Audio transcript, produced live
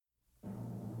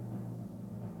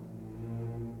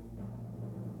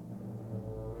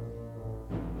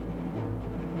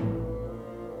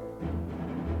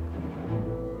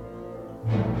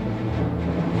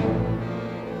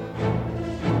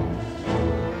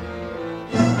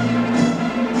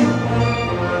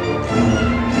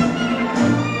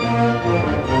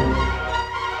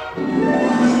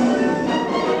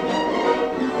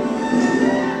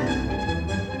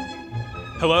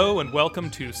and welcome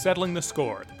to Settling the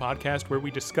Score, the podcast where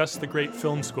we discuss the great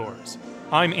film scores.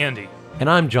 I'm Andy. And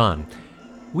I'm John.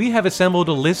 We have assembled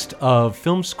a list of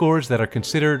film scores that are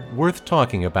considered worth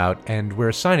talking about, and we're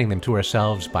assigning them to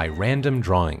ourselves by random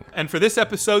drawing. And for this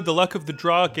episode, the luck of the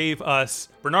draw gave us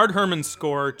Bernard Herrmann's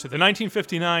score to the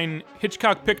 1959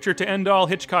 Hitchcock picture to end all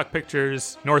Hitchcock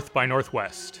pictures, North by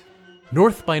Northwest.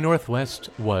 North by Northwest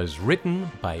was written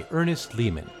by Ernest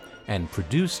Lehman and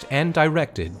produced and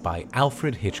directed by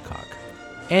Alfred Hitchcock.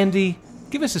 Andy,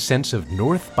 give us a sense of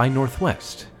North by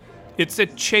Northwest. It's a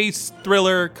chase,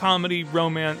 thriller, comedy,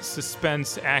 romance,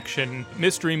 suspense, action,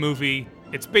 mystery movie.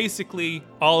 It's basically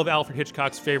all of Alfred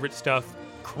Hitchcock's favorite stuff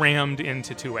crammed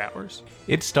into 2 hours.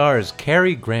 It stars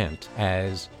Cary Grant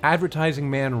as advertising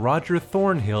man Roger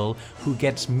Thornhill, who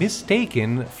gets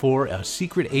mistaken for a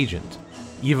secret agent.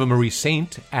 Eva Marie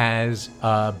Saint as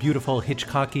a beautiful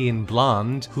Hitchcockian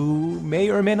blonde who may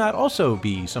or may not also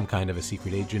be some kind of a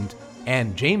secret agent.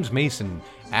 And James Mason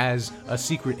as a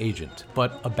secret agent,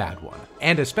 but a bad one.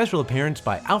 And a special appearance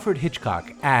by Alfred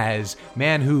Hitchcock as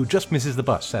man who just misses the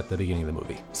bus at the beginning of the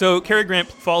movie. So Cary Grant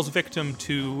falls victim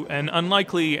to an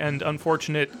unlikely and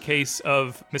unfortunate case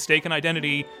of mistaken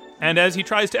identity, and as he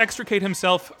tries to extricate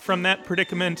himself from that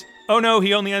predicament, oh no,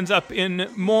 he only ends up in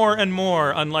more and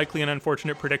more unlikely and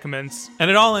unfortunate predicaments.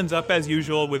 And it all ends up, as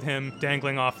usual, with him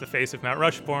dangling off the face of Mount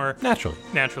Rushmore.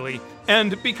 Naturally.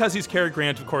 And because he's Cary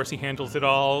Grant, of course, he handles it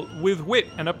all with wit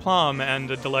and aplomb, and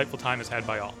a delightful time is had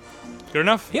by all. Good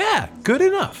enough? Yeah, good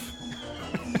enough.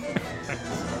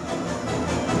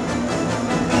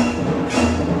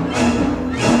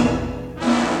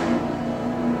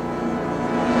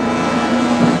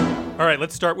 All right,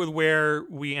 let's start with where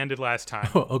we ended last time.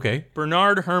 Oh, okay.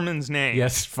 Bernard Herrmann's name.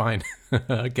 Yes, fine.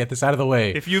 Get this out of the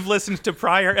way. If you've listened to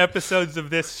prior episodes of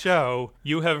this show,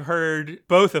 you have heard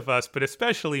both of us, but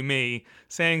especially me,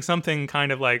 saying something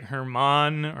kind of like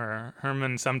Herman or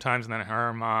Herman sometimes and then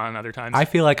Herman other times. I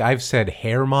feel like I've said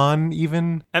Herman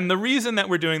even. And the reason that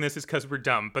we're doing this is because we're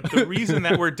dumb. But the reason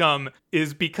that we're dumb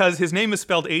is because his name is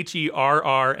spelled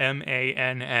Herrmann.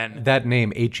 That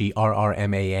name,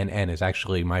 Herrmann, is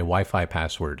actually my Wi-Fi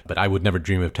password. But I would never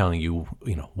dream of telling you,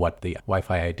 what the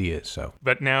Wi-Fi ID is, so.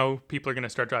 But now people are going to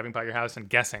start driving by your house and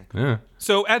guessing. Yeah.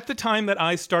 So at the time that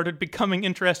I started becoming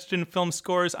interested in film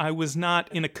scores, I was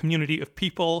not in a community of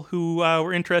people who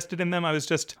were interested in them. I was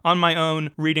just on my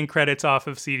own reading credits off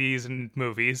of CDs and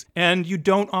movies. And you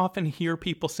don't often hear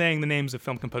people saying the names of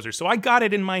film composers. So I got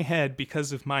it in my head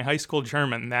because of my high school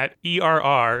German that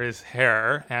ERR is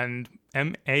Herr and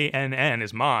MANN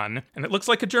is Mann. And it looks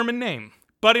like a German name.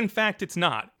 But in fact, it's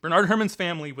not. Bernard Herrmann's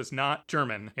family was not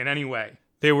German in any way.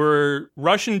 They were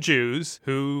Russian Jews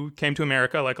who came to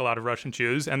America, like a lot of Russian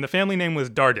Jews, and the family name was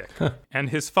Dardik.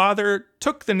 And his father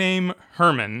took the name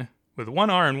Herman with one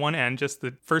R and one N, just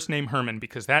the first name Herman,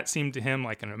 because that seemed to him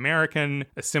like an American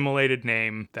assimilated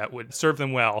name that would serve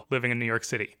them well living in New York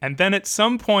City. And then at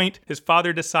some point, his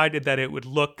father decided that it would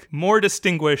look more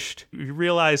distinguished. He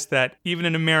realized that even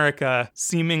in America,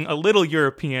 seeming a little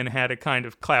European had a kind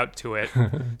of clout to it.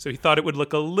 So he thought it would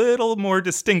look a little more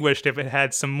distinguished if it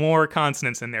had some more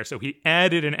consonants in there. So he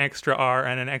added an extra R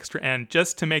and an extra N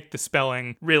just to make the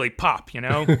spelling really pop,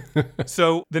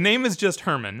 So the name is just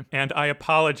Herman, and I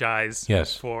apologize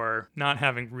for not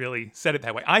having really said it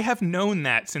that way. I have known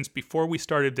that since before we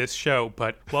started this show,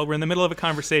 but while we're in the middle of a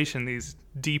conversation, these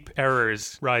deep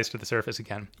errors rise to the surface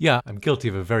again. Yeah, I'm guilty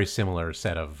of a very similar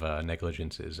set of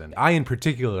negligences. And I, in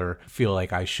particular, feel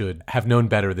like I should have known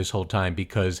better this whole time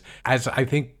because, as I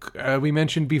think we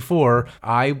mentioned before,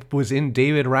 I was in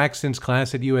David Raxton's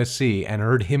class at USC and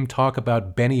heard him talk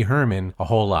about Benny Herrmann a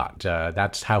whole lot.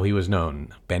 That's how he was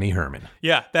known, Benny Herrmann.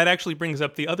 Yeah, that actually brings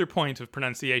up the other point of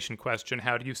pronunciation question.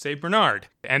 How do you say Bernard?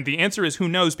 And the answer is who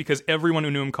knows, because everyone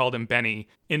who knew him called him Benny.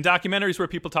 In documentaries where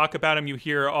people talk about him, you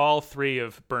hear all three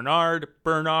of Bernard.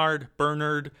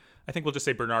 I think we'll just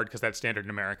say Bernard because that's standard in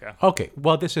America. Okay,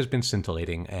 well, this has been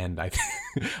scintillating, and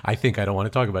I think I don't want to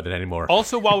talk about it anymore.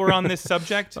 Also, while we're on this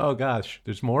subject... Oh, gosh,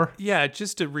 there's more? Yeah,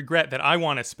 just a regret that I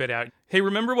want to spit out. Hey,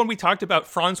 remember when we talked about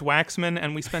Franz Waxman,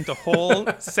 and we spent a whole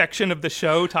section of the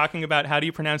show talking about how do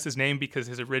you pronounce his name because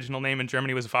his original name in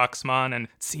Germany was Waxman, and it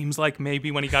seems like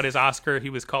maybe when he got his Oscar, he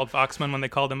was called Waxman when they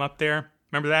called him up there?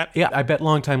 Remember that? Yeah, I bet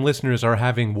longtime listeners are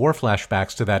having war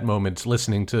flashbacks to that moment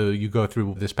listening to you go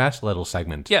through this past little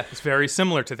segment. Yeah, it's very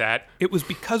similar to that. It was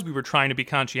because we were trying to be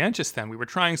conscientious then. We were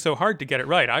trying so hard to get it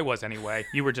right. I was anyway.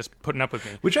 You were just putting up with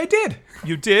me. Which I did.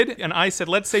 You did, and I said,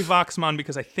 let's say Waxman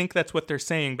because I think that's what they're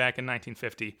saying back in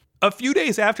 1950. A few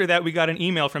days after that, we got an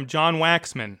email from John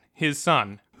Waxman, his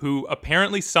son, who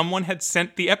apparently someone had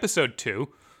sent the episode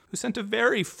to, who sent a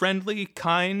very friendly,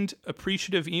 kind,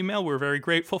 appreciative email we're very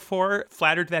grateful for,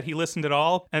 flattered that he listened at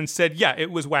all, and said, yeah, it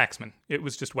was Waxman. It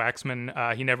was just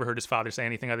Waxman. He never heard his father say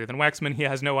anything other than Waxman. He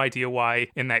has no idea why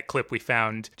in that clip we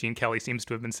found Gene Kelly seems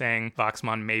to have been saying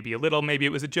Voxmon maybe a little, maybe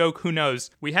it was a joke, who knows.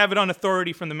 We have it on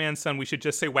authority from the man's son, we should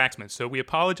just say Waxman. So we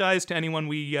apologize to anyone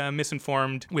we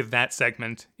misinformed with that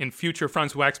segment. In future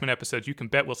Franz Waxman episodes, you can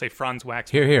bet we'll say Franz Waxman.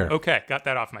 Hear, hear. Okay, got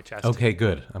that off my chest. Okay,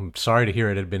 good. I'm sorry to hear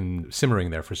it had been simmering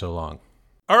there for so long.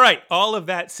 All right, all of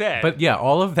that said. But yeah,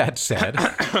 all of that said.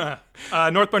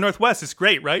 North by Northwest is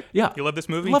great, right? Yeah. You love this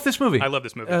movie? Love this movie. I love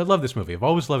this movie. I love this movie. I've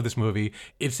always loved this movie.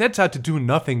 It sets out to do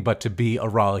nothing but to be a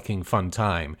rollicking fun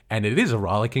time. And it is a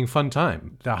rollicking fun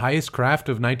time. The highest craft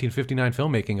of 1959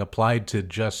 filmmaking applied to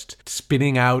just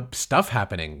spinning out stuff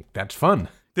happening. That's fun.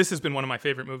 This has been one of my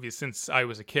favorite movies since I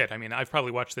was a kid. I mean, I've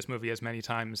probably watched this movie as many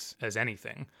times as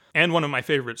anything. And one of my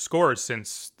favorite scores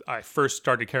since I first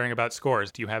started caring about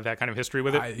scores. Do you have that kind of history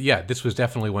with it? Yeah, this was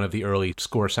definitely one of the early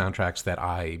score soundtracks that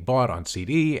I bought on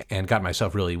CD and got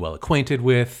myself really well acquainted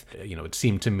with. You know, it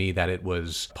seemed to me that it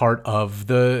was part of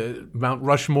the Mount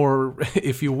Rushmore,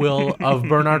 if you will, of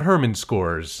Bernard Herrmann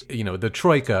scores. You know, the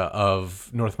troika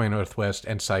of North by Northwest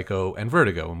and Psycho and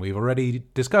Vertigo. And we've already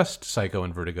discussed Psycho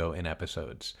and Vertigo in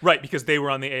episodes. Right, because they were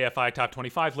on the AFI Top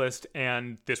 25 list,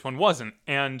 and this one wasn't.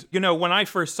 And, you know, when I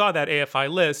first saw that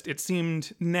AFI list, it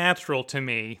seemed natural to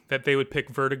me that they would pick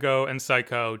Vertigo and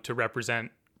Psycho to represent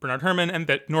Bernard Herrmann, and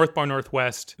that North by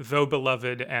Northwest, though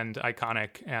beloved and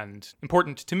iconic and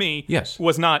important to me, yes,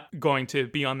 was not going to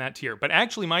be on that tier. But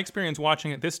actually, my experience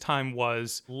watching it this time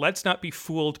was, let's not be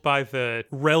fooled by the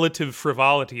relative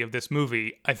frivolity of this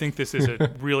movie. I think this is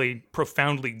a really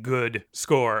profoundly good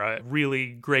score, a really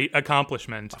great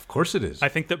accomplishment. Of course it is. I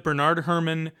think that Bernard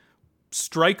Herrmann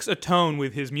strikes a tone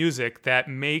with his music that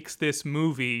makes this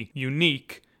movie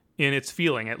unique in its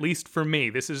feeling, at least for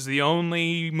me. This is the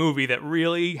only movie that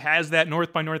really has that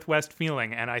North by Northwest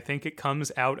feeling, and I think it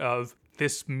comes out of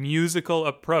this musical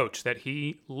approach that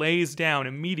he lays down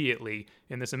immediately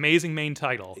in this amazing main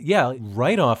title. Yeah,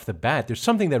 right off the bat, there's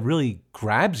something that really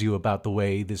grabs you about the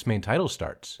way this main title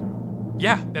starts.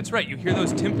 Yeah, that's right. You hear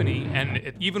those timpani,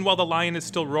 and even while the lion is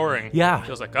still roaring, yeah, it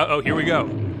feels like, uh-oh, here we go.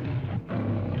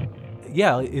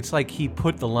 Yeah, it's like he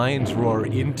put the lion's roar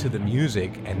into the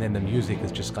music, and then the music is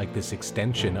just like this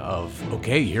extension of,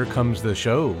 okay, here comes the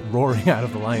show roaring out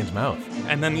of the lion's mouth.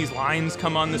 And then these lines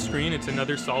come on the screen. It's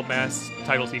another Saul Bass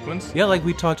title sequence. Yeah, like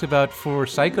we talked about for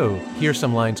Psycho. Here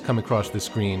some lines come across the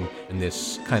screen in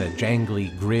this kind of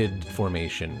jangly grid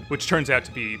formation. Which turns out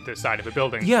to be the side of a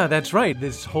building. Yeah, that's right.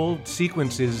 This whole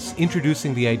sequence is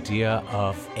introducing the idea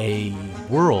of a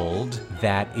world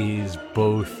that is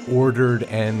both ordered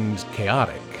and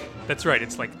chaotic. That's right.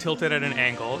 It's like tilted at an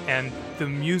angle, and the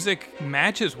music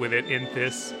matches with it in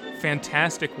this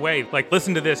fantastic way. Like,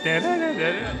 listen to this. It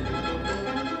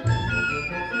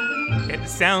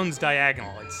sounds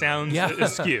diagonal. It sounds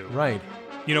askew. Right.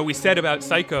 You know, we said about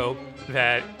Psycho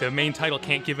that the main title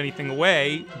can't give anything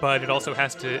away, but it also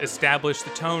has to establish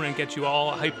the tone and get you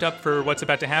all hyped up for what's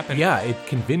about to happen. Yeah, it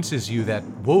convinces you that,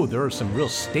 whoa, there are some real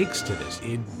stakes to this.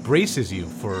 It braces you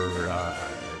for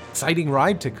exciting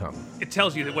ride to come. It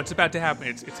tells you that what's about to happen.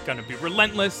 It's going to be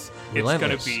relentless. It's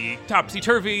going to be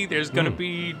topsy-turvy. There's going to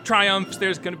be triumphs.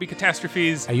 There's going to be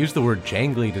catastrophes. I use the word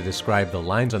jangly to describe the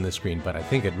lines on the screen, but I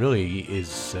think it really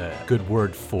is a good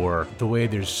word for the way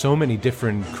there's so many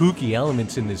different kooky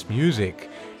elements in this music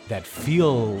that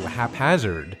feel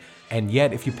haphazard, and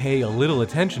yet if you pay a little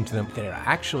attention to them, they're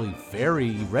actually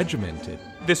very regimented.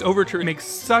 This overture makes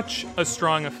such a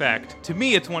strong effect. To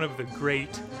me, it's one of the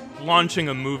great launching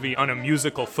a movie on a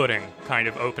musical footing kind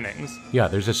of openings. Yeah,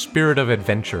 there's a spirit of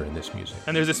adventure in this music.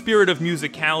 And there's a spirit of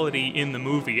musicality in the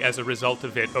movie as a result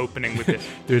of it opening with this.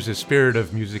 There's a spirit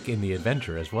of music in the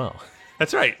adventure as well.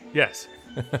 That's right, yes.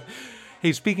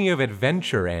 Hey, speaking of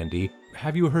adventure, Andy,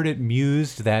 have you heard it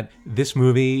mused that this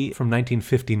movie from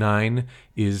 1959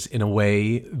 is, in a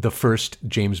way, the first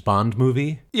James Bond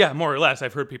movie? Yeah, more or less.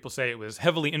 I've heard people say it was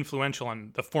heavily influential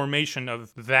on the formation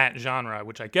of that genre,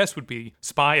 which I guess would be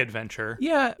spy adventure.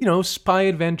 Yeah, you know, spy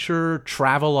adventure,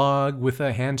 travelogue with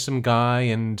a handsome guy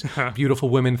and beautiful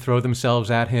women throw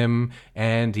themselves at him,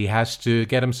 and he has to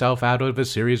get himself out of a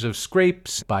series of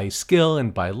scrapes by skill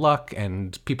and by luck,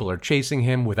 and people are chasing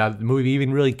him without the movie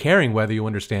even really caring whether you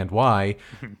understand why.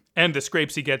 And the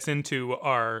scrapes he gets into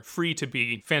are free to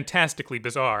be fantastically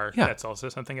bizarre. Yeah. That's also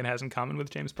something it has in common with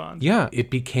James Bond. Yeah, it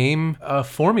became a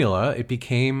formula. It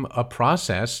became a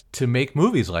process to make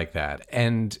movies like that.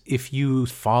 And if you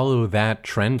follow that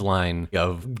trend line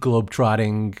of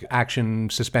globetrotting, action,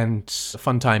 suspense,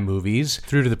 fun time movies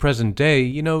through to the present day,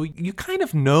 you kind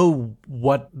of know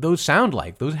what those sound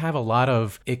like. Those have a lot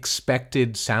of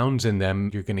expected sounds in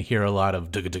them. You're going to hear a lot of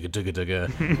dugga dugga dugga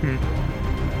dugga.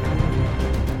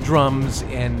 Drums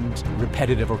and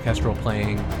repetitive orchestral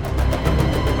playing.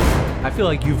 I feel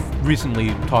like you've recently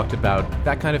talked about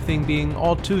that kind of thing being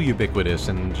all too ubiquitous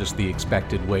and just the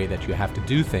expected way that you have to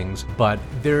do things. But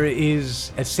there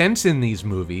is a sense in these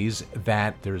movies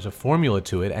that there's a formula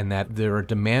to it and that there are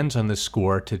demands on the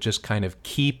score to just kind of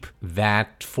keep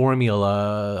that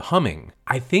formula humming.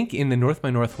 I think in the North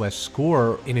by Northwest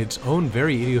score, in its own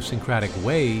very idiosyncratic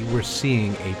way, we're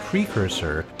seeing a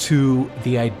precursor to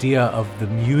the idea of the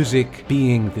music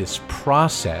being this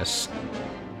process,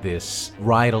 this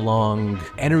ride-along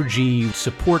energy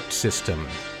support system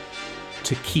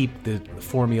to keep the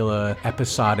formula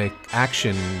episodic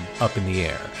action up in the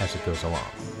air as it goes along.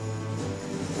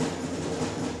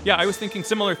 Yeah, I was thinking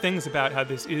similar things about how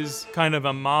this is kind of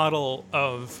a model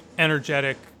of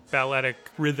energetic, balletic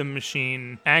rhythm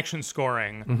machine action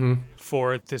scoring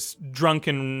for this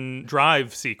drunken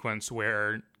drive sequence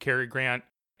where Cary Grant,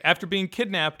 after being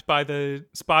kidnapped by the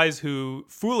spies who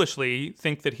foolishly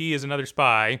think that he is another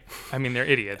spy, I mean, they're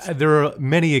idiots. There are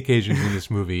many occasions in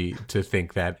this movie to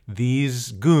think that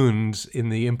these goons in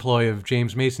the employ of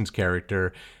James Mason's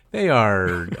character, they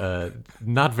are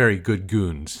not very good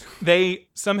goons. They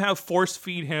somehow force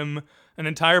feed him an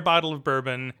entire bottle of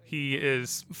bourbon. He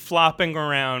is flopping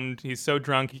around. He's so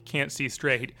drunk he can't see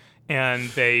straight. And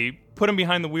they put him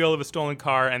behind the wheel of a stolen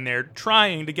car, and they're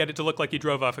trying to get it to look like he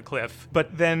drove off a cliff.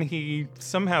 But then he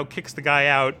somehow kicks the guy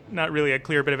out. Not really a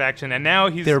clear bit of action. And now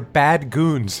he's... They're bad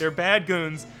goons. They're bad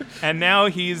goons. And now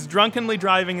he's drunkenly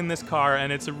driving in this car,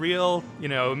 and it's a real,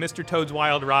 Mr. Toad's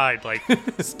Wild Ride. Like,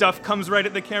 stuff comes right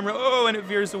at the camera, and it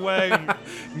veers away.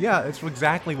 Yeah, it's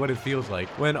exactly what it feels like.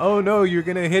 When, oh no, you're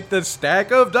going to hit the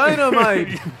stack of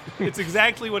dynamite. It's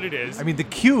exactly what it is. I mean, the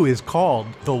queue is called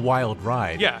The Wild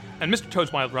Ride. Yeah, and Mr.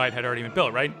 Toad's Wild Ride had already been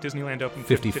built, right? Disneyland opened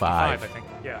 55, I think.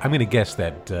 Yeah. I'm going to guess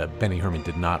that Benny Herman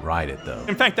did not ride it, though.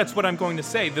 In fact, that's what I'm going to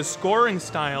say. The scoring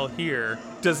style here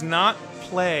does not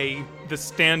play the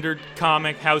standard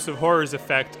comic House of Horrors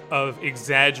effect of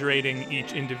exaggerating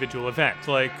each individual event.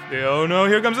 Like, oh no,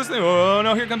 here comes this thing. Oh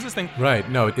no, here comes this thing. Right.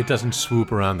 No, it doesn't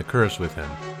swoop around the curse with him.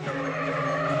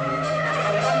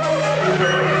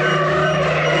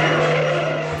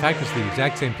 In fact, it's the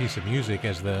exact same piece of music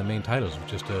as the main titles, with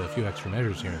just a few extra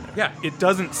measures here and there. Yeah, it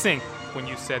doesn't sync when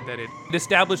you said that it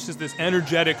establishes this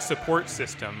energetic support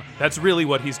system. That's really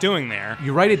what he's doing there.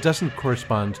 You're right, it doesn't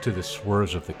correspond to the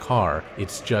swerves of the car.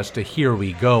 It's just a here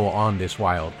we go on this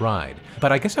wild ride.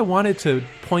 But I guess I wanted to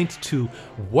point to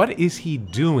what is he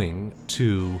doing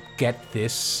to get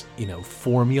this,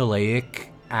 formulaic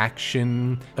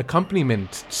action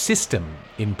accompaniment system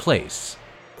in place.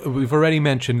 We've already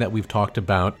mentioned that we've talked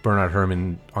about Bernard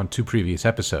Herrmann on 2 previous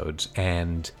episodes,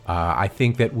 and I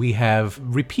think that we have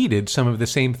repeated some of the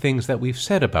same things that we've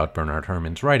said about Bernard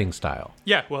Herrmann's writing style.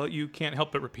 Yeah, well, you can't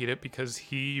help but repeat it because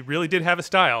he really did have a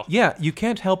style. Yeah, you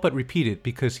can't help but repeat it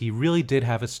because he really did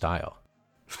have a style.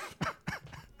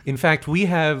 In fact, we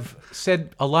have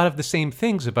said a lot of the same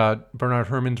things about Bernard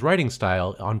Herrmann's writing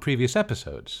style on previous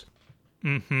episodes.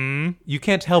 Mm-hmm. You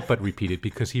can't help but repeat it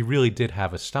because he really did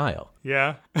have a style.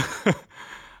 Yeah.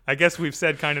 I guess we've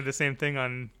said kind of the same thing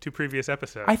on 2 previous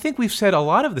episodes. I think we've said a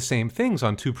lot of the same things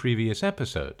on 2 previous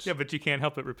episodes. Yeah, but you can't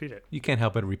help but repeat it. You can't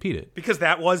help but repeat it. Because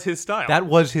that was his style. That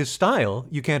was his style.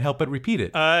 You can't help but repeat it.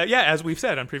 Yeah, as we've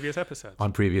said on previous episodes.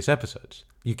 On previous episodes.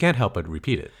 You can't help but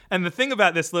repeat it. And the thing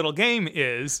about this little game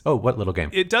is... Oh, what little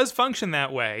game? It does function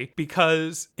that way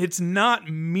because it's not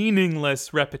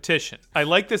meaningless repetition. I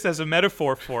like this as a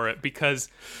metaphor for it because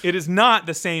it is not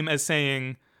the same as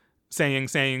saying, where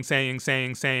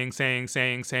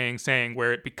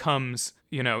it becomes,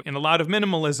 in a lot of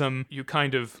minimalism, you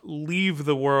kind of leave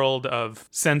the world of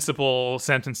sensible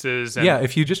sentences. And yeah,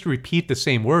 if you just repeat the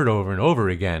same word over and over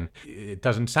again, it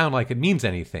doesn't sound like it means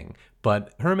anything.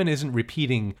 But Herrmann isn't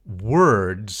repeating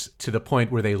words to the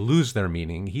point where they lose their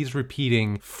meaning. He's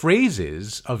repeating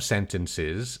phrases of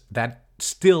sentences that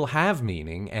still have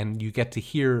meaning, and you get to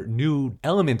hear new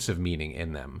elements of meaning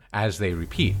in them as they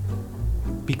repeat.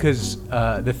 because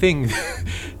the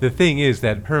thing is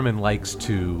that Herman likes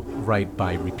to write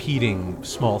by repeating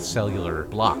small cellular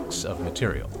blocks of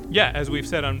material. Yeah, as we've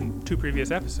said on 2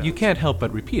 previous episodes. You can't help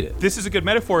but repeat it. This is a good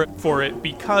metaphor for it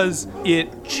because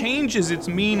it changes its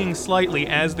meaning slightly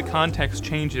as the context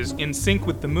changes in sync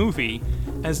with the movie.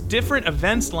 As different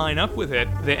events line up with it,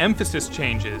 the emphasis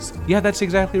changes. Yeah, that's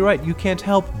exactly right. You can't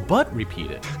help but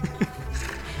repeat it.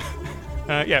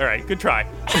 Yeah, right. Good try.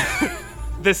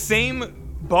 The same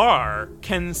bar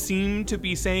can seem to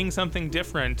be saying something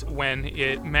different when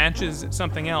it matches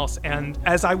something else. And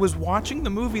as I was watching the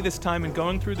movie this time and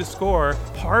going through the score,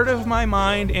 part of my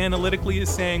mind analytically is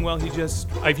saying, well,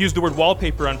 I've used the word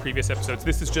wallpaper on previous episodes.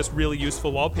 This is just really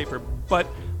useful wallpaper. But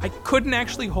I couldn't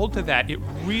actually hold to that. It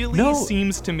really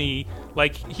seems to me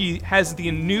like he has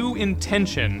the new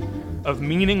intention of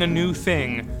meaning a new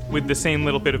thing with the same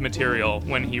little bit of material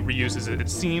when he reuses it.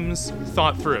 It seems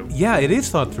thought through. Yeah, it is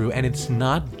thought through, and it's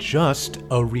not just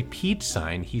a repeat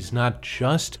sign. He's not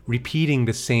just repeating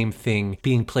the same thing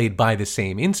being played by the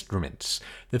same instruments.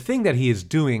 The thing that he is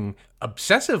doing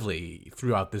obsessively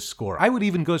throughout this score, I would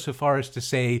even go so far as to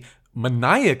say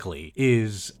maniacally,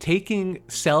 is taking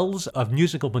cells of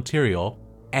musical material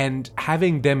and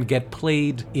having them get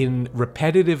played in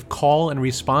repetitive call and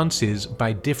responses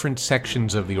by different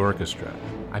sections of the orchestra.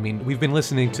 I mean, we've been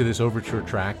listening to this overture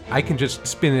track. I can just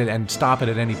spin it and stop it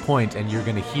at any point, and you're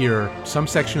going to hear some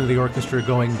section of the orchestra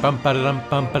going bum-ba-da-dum,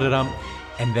 bum-ba-da-dum,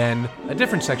 and then a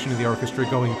different section of the orchestra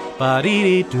going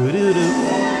ba-dee-dee-doo-doo-doo.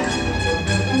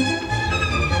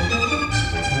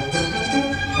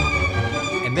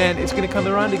 And then it's going to come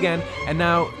around again, and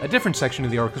now a different section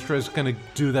of the orchestra is going to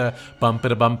do the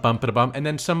bum-ba-da-bum, bum-ba-da-bum, and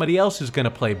then somebody else is going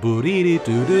to play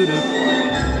boo-dee-dee-doo-doo-doo.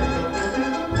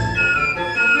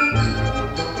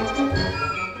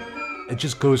 It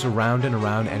just goes around and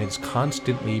around, and it's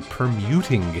constantly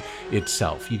permuting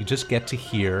itself. You just get to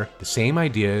hear the same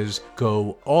ideas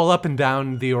go all up and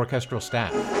down the orchestral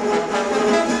staff.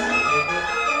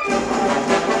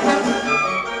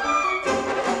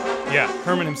 Yeah,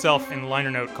 Herman himself in the liner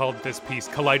note called this piece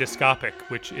kaleidoscopic,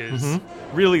 which is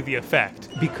really the effect.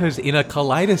 Because in a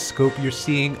kaleidoscope, you're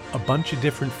seeing a bunch of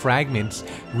different fragments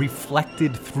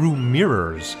reflected through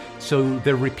mirrors. So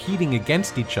they're repeating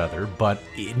against each other, but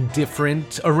in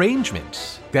different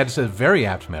arrangements. That's a very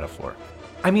apt metaphor.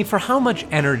 I mean, for how much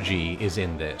energy is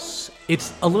in this,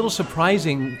 it's a little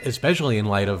surprising, especially in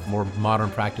light of more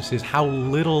modern practices, how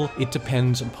little it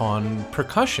depends upon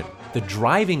percussion. The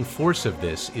driving force of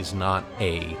this is not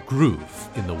a groove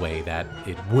in the way that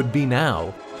it would be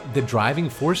now. The driving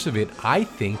force of it, I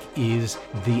think, is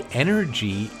the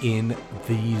energy in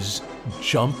these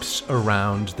jumps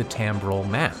around the timbral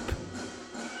map.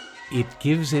 It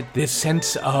gives it this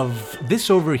sense of this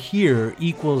over here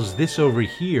equals this over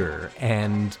here,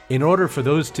 and in order for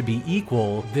those to be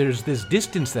equal, there's this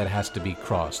distance that has to be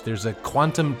crossed. There's a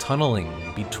quantum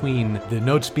tunneling between the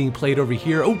notes being played over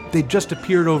here. Oh, they just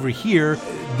appeared over here.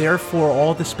 Therefore,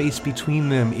 all the space between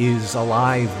them is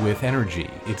alive with energy.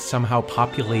 It's somehow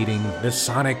populating the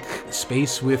sonic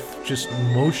space with just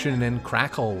motion and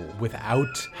crackle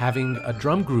without having a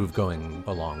drum groove going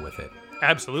along with it.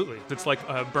 Absolutely. It's like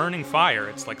a burning fire.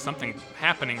 It's like something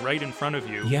happening right in front of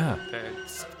you. Yeah.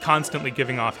 It's constantly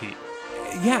giving off heat.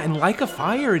 Yeah, and like a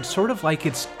fire, it's sort of like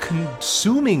it's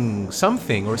consuming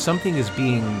something, or something is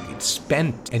being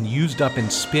spent and used up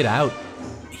and spit out.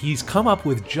 He's come up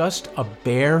with just a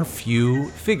bare few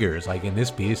figures. Like in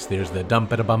this piece, there's the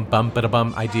dum-ba-da-bum,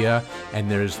 bum-ba-da-bum idea, and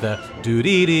there's the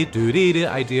doo-dee-dee,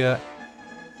 idea.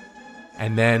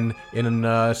 And then in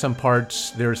some parts,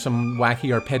 there's some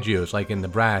wacky arpeggios, like in the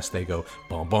brass, they go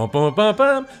bum bum bum bum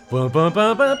bum bum bum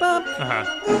bum bum bum.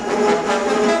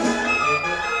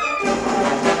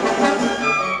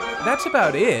 That's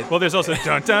about it. Well, there's also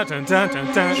dun dun dun dun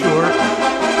dun dun. Sure.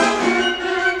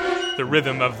 The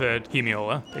rhythm of the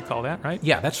hemiola, they call that, right?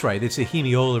 Yeah, that's right. It's a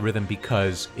hemiola rhythm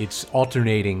because it's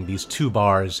alternating these two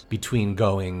bars between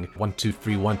going 1 2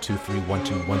 3 1 2 3 1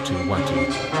 2 1 2 1 2.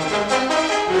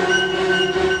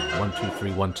 1 2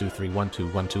 3 1 2 3 1 2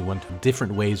 1 2 1 2.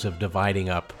 Different ways of dividing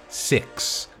up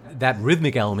 6. That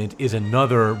rhythmic element is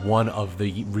another one of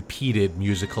the repeated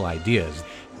musical ideas.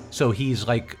 So he's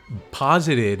like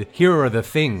posited, here are the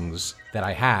things that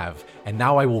I have, and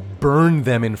now I will burn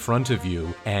them in front of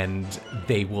you, and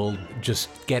they will just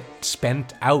get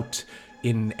spent out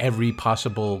in every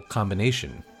possible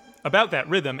combination. About that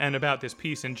rhythm and about this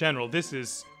piece in general, this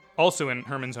is also, in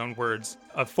Herman's own words,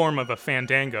 a form of a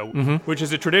fandango, which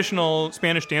is a traditional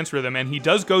Spanish dance rhythm, and he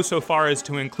does go so far as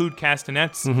to include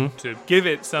castanets to give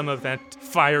it some of that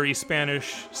fiery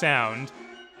Spanish sound.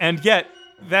 And yet,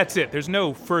 That's it. There's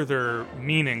no further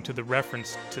meaning to the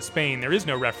reference to Spain. There is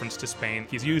no reference to Spain.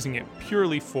 He's using it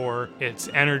purely for its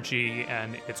energy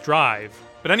and its drive.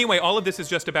 But anyway, all of this is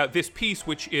just about this piece,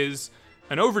 which is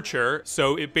an overture,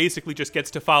 so it basically just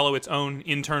gets to follow its own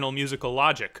internal musical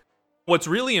logic. What's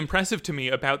really impressive to me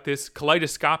about this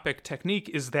kaleidoscopic technique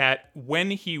is that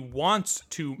when he wants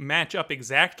to match up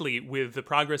exactly with the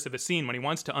progress of a scene, when he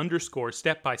wants to underscore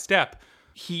step by step,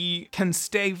 he can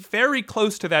stay very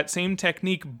close to that same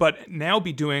technique, but now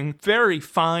be doing very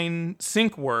fine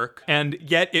sync work, and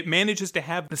yet it manages to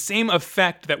have the same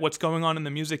effect that what's going on in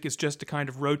the music is just a kind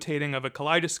of rotating of a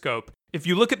kaleidoscope. If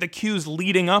you look at the cues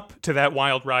leading up to that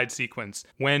wild ride sequence,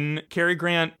 when Cary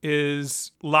Grant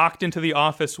is locked into the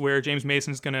office where James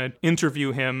Mason's going to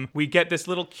interview him, we get this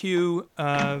little cue,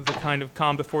 the kind of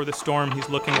calm before the storm. He's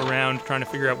looking around, trying to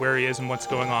figure out where he is and what's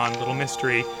going on, a little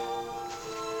mystery.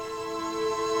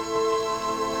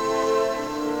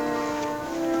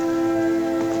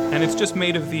 And it's just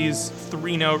made of these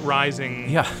three-note rising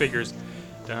figures.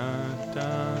 Da,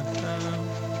 da, da.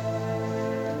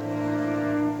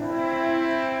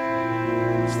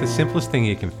 It's the simplest thing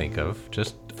you can think of,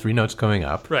 just three notes going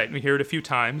up. Right, we hear it a few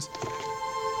times.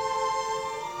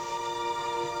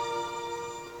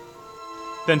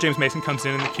 Then James Mason comes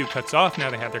in and the cue cuts off. Now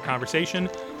they have their conversation.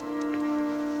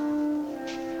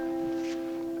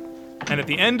 And at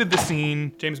the end of the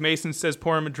scene, James Mason says,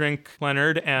 pour him a drink,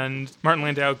 Leonard, and Martin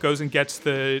Landau goes and gets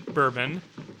the bourbon.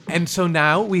 And so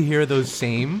now we hear those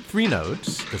same three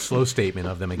notes, the slow statement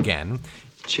of them again.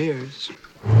 Cheers.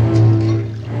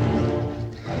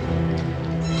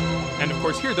 And of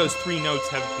course, here those three notes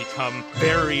have become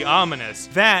very ominous.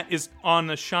 That is on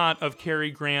a shot of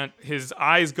Cary Grant, his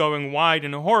eyes going wide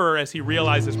in horror as he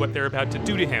realizes what they're about to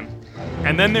do to him.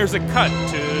 And then there's a cut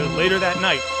to later that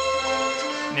night.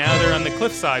 Now they're on the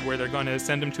cliffside where they're going to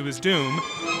send him to his doom.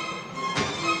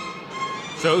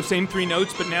 So same three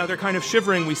notes, but now they're kind of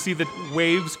shivering. We see the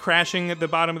waves crashing at the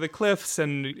bottom of the cliffs,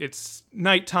 and it's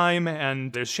nighttime,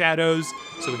 and there's shadows.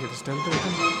 So we hear this dun dun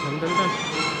dun dun dun dun.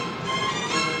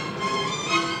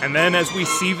 And then as we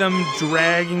see them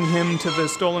dragging him to the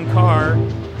stolen car,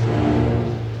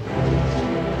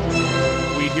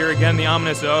 we hear again the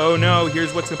ominous, oh no,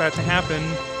 here's what's about to happen.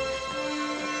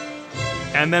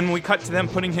 And then we cut to them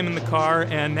putting him in the car,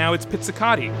 and now it's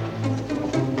Pizzicati.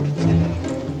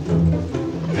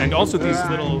 And also these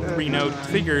little three-note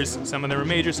figures, some of them are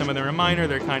major, some of them are minor,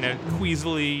 they're kind of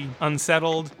queasily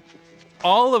unsettled.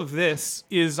 All of this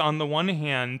is, on the one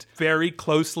hand, very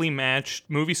closely matched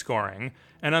movie scoring,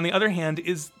 and on the other hand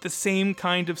is the same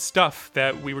kind of stuff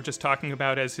that we were just talking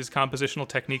about as his compositional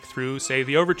technique through, say,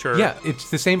 the overture. Yeah, it's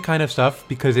the same kind of stuff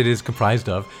because it is comprised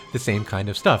of the same kind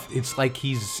of stuff. It's like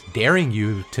he's daring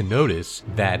you to notice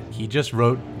that he just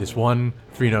wrote this one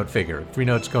three-note figure, three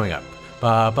notes going up.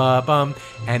 Ba ba bum,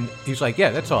 and he's like, yeah,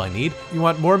 that's all I need. You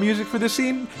want more music for this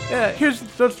scene? Yeah, here's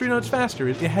those three notes faster.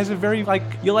 It has a very, like,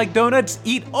 you like donuts?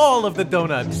 Eat all of the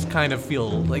donuts kind of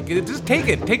feel. Like, just take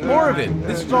it. Take more of it.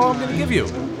 This is all I'm going to give you.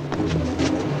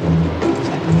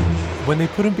 When they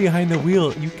put him behind the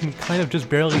wheel, you can kind of just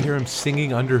barely hear him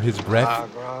singing under his breath.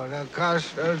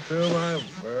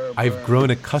 I've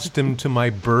grown accustomed to my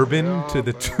bourbon, to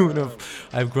the tune of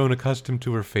I've grown accustomed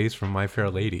to her face from My Fair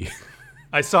Lady.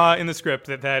 I saw in the script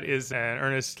that is an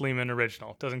Ernest Lehman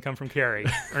original. Doesn't come from Cary.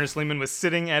 Ernest Lehman was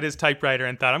sitting at his typewriter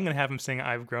and thought, I'm going to have him sing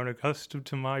I've grown accustomed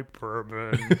to my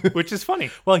bourbon, which is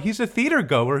funny. Well, he's a theater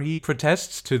goer. He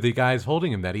protests to the guys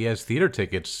holding him that he has theater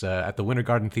tickets at the Winter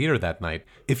Garden Theater that night.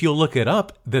 If you'll look it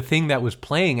up, the thing that was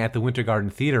playing at the Winter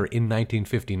Garden Theater in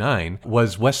 1959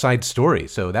 was West Side Story.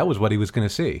 So that was what he was going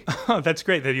to see. Oh, that's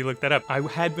great that you looked that up. I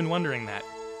had been wondering that.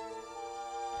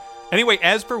 Anyway,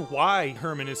 as for why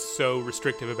Herman is so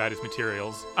restrictive about his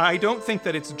materials, I don't think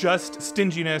that it's just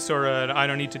stinginess or I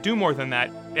don't need to do more than that.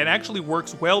 It actually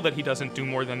works well that he doesn't do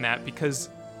more than that because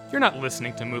you're not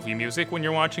listening to movie music when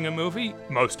you're watching a movie,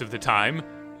 most of the time.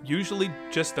 Usually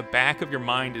just the back of your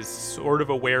mind is sort of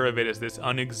aware of it as this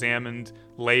unexamined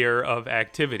layer of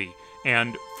activity.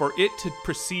 And for it to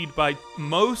proceed by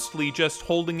mostly just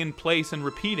holding in place and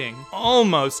repeating,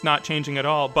 almost not changing at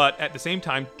all, but at the same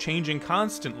time changing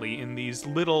constantly in these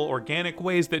little organic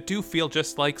ways that do feel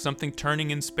just like something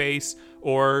turning in space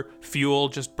or fuel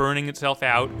just burning itself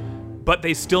out, but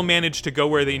they still manage to go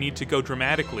where they need to go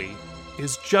dramatically,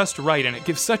 is just right, and it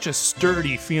gives such a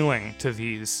sturdy feeling to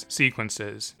these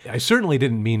sequences. I certainly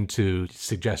didn't mean to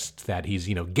suggest that he's,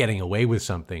 getting away with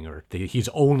something or that he's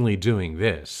only doing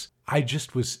this. I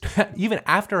just was, even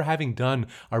after having done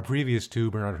our previous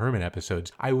 2 Bernard Herrmann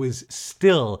episodes, I was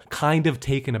still kind of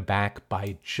taken aback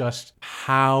by just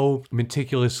how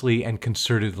meticulously and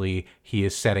concertedly he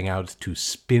is setting out to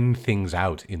spin things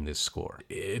out in this score.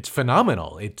 It's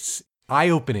phenomenal. It's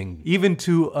eye-opening. Even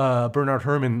to a Bernard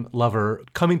Herrmann lover,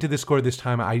 coming to this score this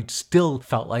time, I still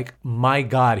felt like, my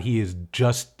God, he is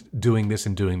just doing this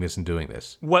and doing this and doing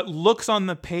this. What looks on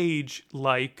the page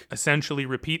like essentially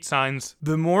repeat signs,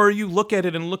 the more you look at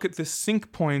it and look at the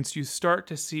sync points, you start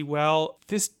to see, well,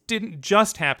 this didn't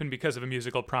just happen because of a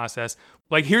musical process.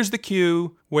 Like, here's the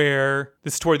cue where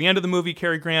this is toward the end of the movie,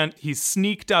 Cary Grant, he's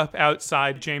sneaked up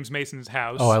outside James Mason's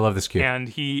house. Oh, I love this cue. And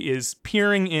he is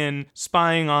peering in,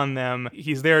 spying on them.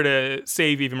 He's there to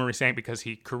save Eva Marie Saint because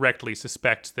he correctly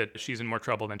suspects that she's in more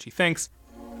trouble than she thinks.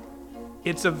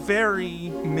 It's a very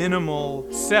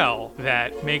minimal cell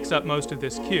that makes up most of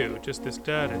this cue, just this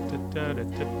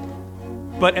da-da-da-da-da-da.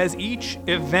 But as each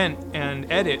event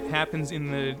and edit happens in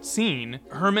the scene,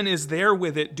 Herrmann is there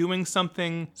with it doing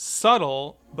something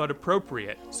subtle but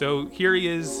appropriate. So here he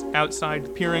is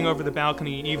outside peering over the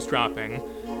balcony, eavesdropping.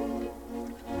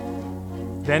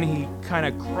 Then he kind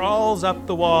of crawls up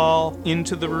the wall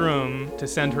into the room to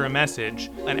send her a message.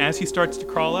 And as he starts to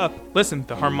crawl up, listen,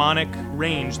 the harmonic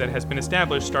range that has been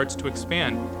established starts to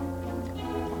expand.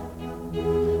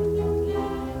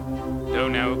 So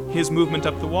now his movement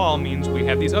up the wall means we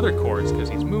have these other chords because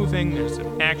he's moving, there's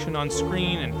an action on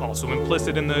screen, and also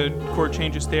implicit in the chord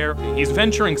changes there. He's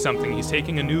venturing something, he's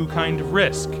taking a new kind of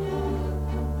risk.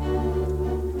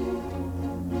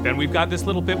 Then we've got this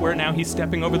little bit where now he's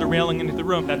stepping over the railing into the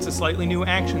room. That's a slightly new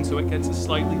action, so it gets a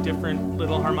slightly different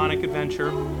little harmonic adventure.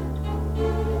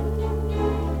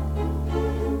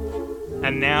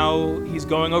 And now he's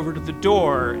going over to the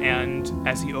door, and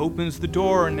as he opens the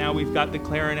door, now we've got the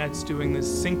clarinets doing this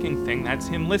syncing thing. That's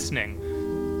him listening.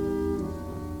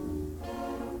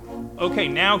 Okay,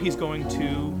 now he's going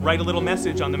to write a little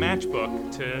message on the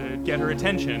matchbook to get her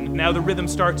attention. Now the rhythm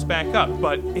starts back up,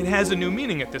 but it has a new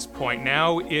meaning at this point.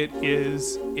 Now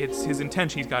it's his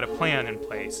intention. He's got a plan in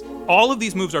place. All of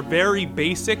these moves are very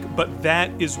basic, but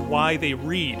that is why they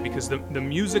read, because the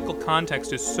musical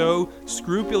context is so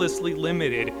scrupulously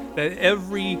limited that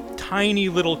every tiny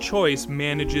little choice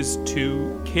manages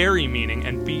to carry meaning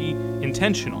and be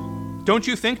intentional. Don't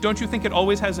you think it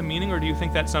always has a meaning, or do you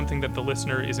think that's something that the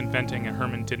listener is inventing and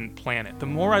Herrmann didn't plan it? The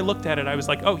more I looked at it, I was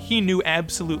like, oh, he knew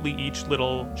absolutely each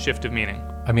little shift of meaning.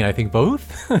 I mean, I think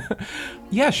both.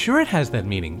 Yeah, sure it has that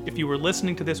meaning. If you were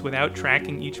listening to this without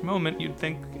tracking each moment, you'd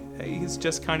think hey, he's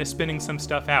just kind of spinning some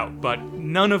stuff out. But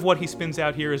none of what he spins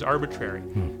out here is arbitrary.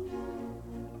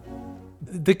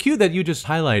 The cue that you just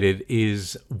highlighted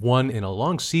is one in a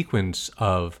long sequence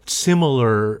of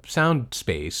similar sound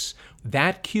space.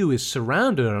 That cue is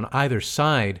surrounded on either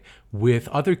side with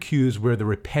other cues where the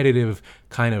repetitive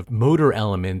kind of motor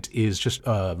element is just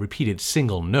a repeated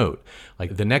single note.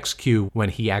 Like the next cue, when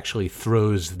he actually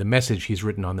throws the message he's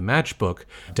written on the matchbook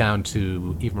down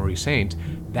to Eva Marie Saint,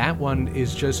 that one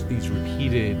is just these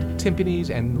repeated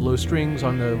timpanis and low strings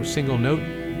on the single note.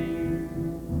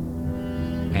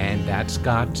 And that's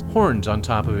got horns on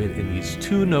top of it in these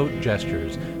 2-note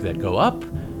gestures that go up,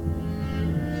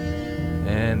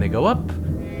 and they go up,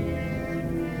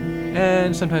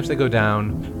 and sometimes they go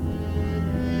down.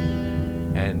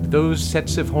 And those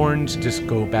sets of horns just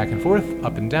go back and forth,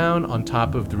 up and down, on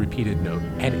top of the repeated note.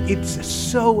 And it's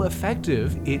so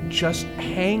effective, it just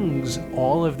hangs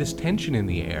all of this tension in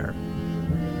the air.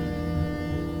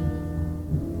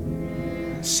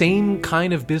 Same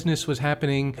kind of business was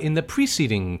happening in the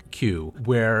preceding cue,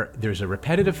 where there's a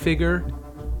repetitive figure.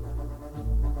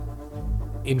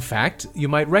 In fact, you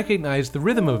might recognize the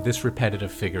rhythm of this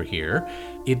repetitive figure here.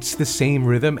 It's the same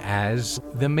rhythm as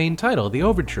the main title, the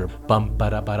overture.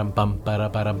 Bum-ba-da-ba-dum,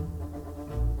 bum-ba-da-ba-dum.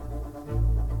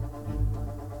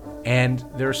 And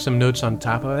there's some notes on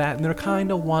top of that, and they're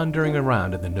kind of wandering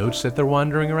around. And the notes that they're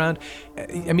wandering around,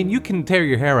 I mean, you can tear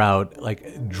your hair out,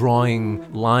 like,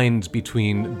 drawing lines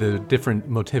between the different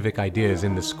motivic ideas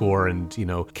in the score and, you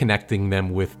know, connecting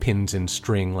them with pins and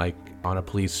string, like on a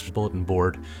police bulletin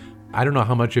board. I don't know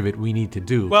how much of it we need to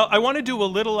do. Well, I want to do a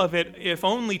little of it, if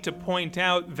only to point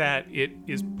out that it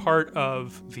is part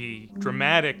of the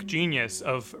dramatic genius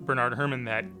of Bernard Herrmann,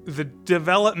 that the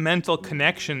developmental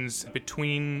connections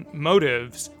between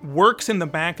motives works in the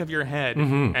back of your head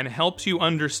and helps you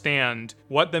understand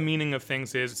what the meaning of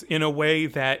things is in a way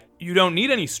that you don't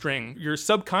need any string. Your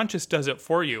subconscious does it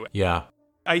for you. Yeah.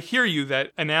 I hear you that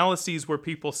analyses where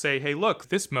people say, hey, look,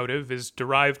 this motive is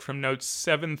derived from notes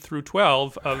 7 through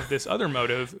 12 of this other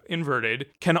motive, inverted,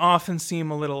 can often seem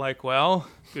a little like, well,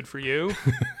 good for you.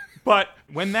 But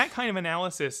when that kind of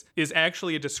analysis is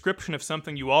actually a description of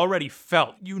something you already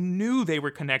felt, you knew they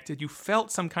were connected, you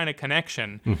felt some kind of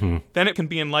connection, then it can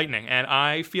be enlightening. And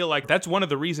I feel like that's one of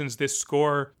the reasons this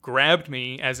score grabbed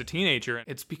me as a teenager.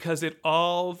 It's because it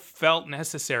all felt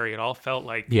necessary. It all felt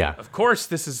like, of course,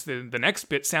 this is the next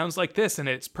bit sounds like this, and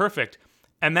it's perfect.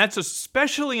 And that's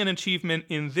especially an achievement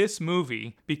in this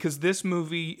movie because this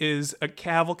movie is a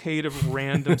cavalcade of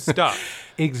random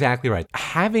stuff. Exactly right.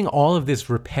 Having all of this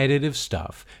repetitive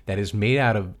stuff that is made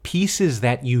out of pieces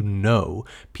that you know,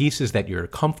 pieces that you're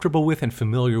comfortable with and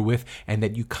familiar with, and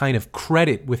that you kind of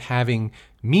credit with having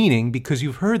meaning because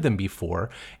you've heard them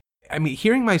before. I mean,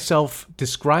 hearing myself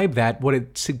describe that, what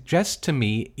it suggests to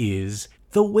me is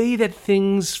the way that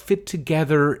things fit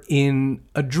together in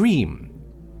a dream.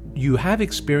 You have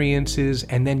experiences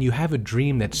and then you have a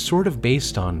dream that's sort of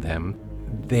based on them.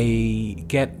 They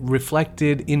get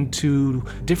reflected into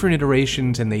different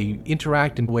iterations and they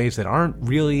interact in ways that aren't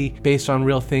really based on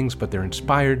real things, but they're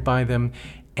inspired by them.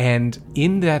 And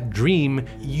in that dream,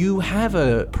 you have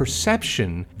a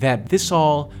perception that this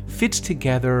all fits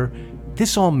together,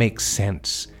 this all makes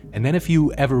sense. And then if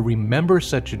you ever remember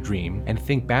such a dream and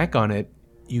think back on it,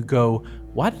 you go,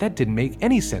 what? That didn't make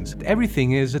any sense.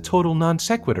 Everything is a total non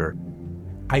sequitur.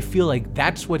 I feel like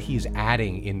that's what he's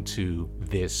adding into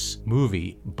this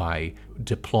movie by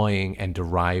deploying and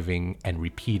deriving and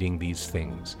repeating these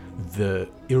things. The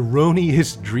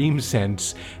erroneous dream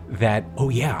sense that, oh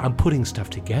yeah, I'm putting stuff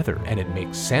together and it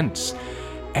makes sense.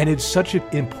 And it's such an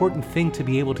important thing to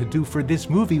be able to do for this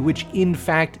movie, which in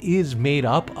fact is made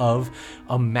up of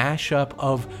a mashup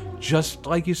of, just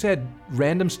like you said,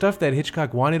 random stuff that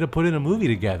Hitchcock wanted to put in a movie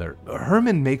together.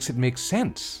 Herman makes it make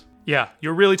sense. Yeah,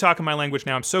 you're really talking my language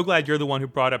now. I'm so glad you're the one who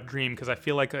brought up dream, because I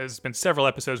feel like there's been several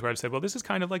episodes where I've said, well, this is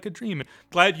kind of like a dream.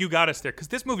 Glad you got us there, because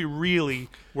this movie really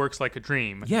works like a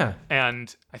dream. Yeah.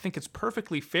 And I think it's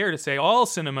perfectly fair to say all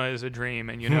cinema is a dream,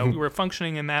 and, you know, we're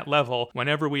functioning in that level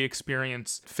whenever we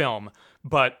experience film.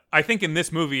 But I think in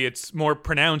this movie, it's more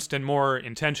pronounced and more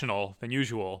intentional than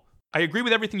usual. I agree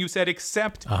with everything you said,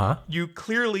 except you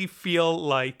clearly feel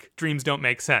like dreams don't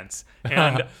make sense.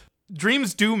 And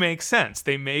dreams do make sense.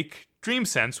 They make dream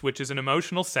sense, which is an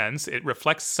emotional sense. It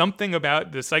reflects something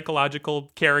about the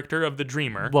psychological character of the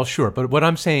dreamer. Well, sure, but what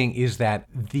I'm saying is that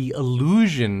the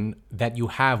illusion that you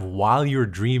have while you're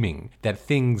dreaming, that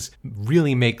things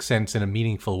really make sense in a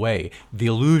meaningful way, the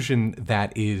illusion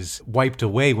that is wiped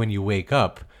away when you wake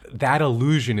up, that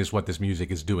illusion is what this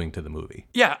music is doing to the movie.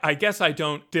 Yeah, I guess I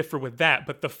don't differ with that,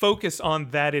 but the focus on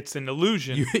that it's an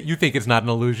illusion. You think it's not an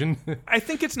illusion? I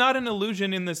think it's not an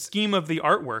illusion in the scheme of the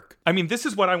artwork. I mean, this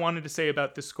is what I wanted to say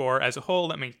about the score as a whole.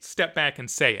 Let me step back and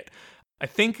say it. I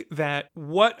think that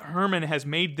what Herman has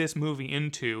made this movie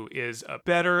into is a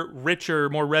better, richer,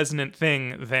 more resonant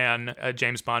thing than a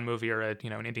James Bond movie or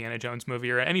an Indiana Jones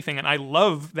movie or anything. And I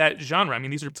love that genre. I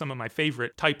mean, these are some of my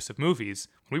favorite types of movies.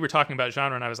 We were talking about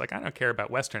genre and I was like, I don't care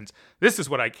about Westerns. This is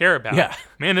what I care about. Yeah.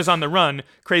 Man is on the run.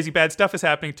 Crazy bad stuff is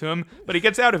happening to him, but he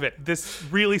gets out of it. This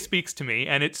really speaks to me,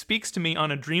 and it speaks to me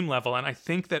on a dream level. And I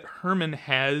think that Herman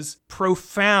has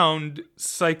profound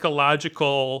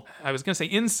psychological, I was going to say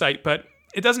insight, but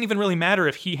it doesn't even really matter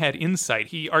if he had insight.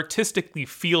 He artistically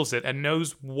feels it and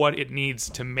knows what it needs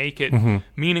to make it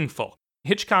meaningful.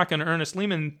 Hitchcock and Ernest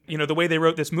Lehman, the way they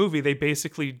wrote this movie, they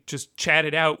basically just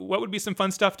chatted out what would be some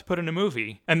fun stuff to put in a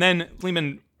movie. And then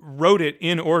Lehman wrote it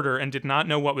in order and did not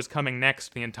know what was coming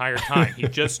next the entire time. He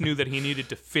just knew that he needed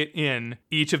to fit in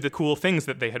each of the cool things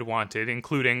that they had wanted,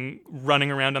 including running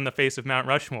around on the face of Mount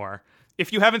Rushmore.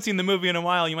 If you haven't seen the movie in a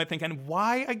while, you might think, and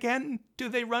why again do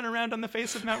they run around on the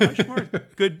face of Mount Rushmore?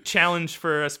 Good challenge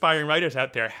for aspiring writers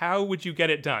out there. How would you get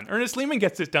it done? Ernest Lehman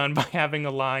gets it done by having a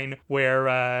line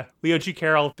where Leo G.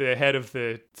 Carroll, the head of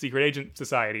the Secret Agent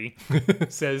Society,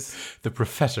 says... The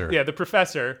professor. Yeah, the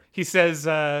professor. He says,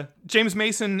 James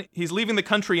Mason, he's leaving the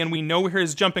country and we know where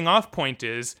his jumping off point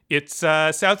is. It's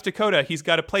South Dakota. He's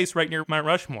got a place right near Mount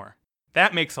Rushmore.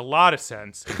 That makes a lot of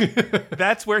sense.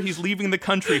 That's where he's leaving the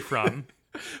country from.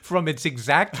 From its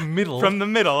exact middle. From the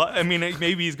middle. I mean,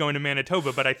 maybe he's going to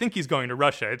Manitoba, but I think he's going to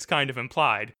Russia. It's kind of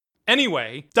implied.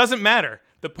 Anyway, doesn't matter.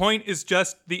 The point is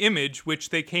just the image,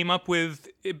 which they came up with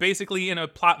basically in a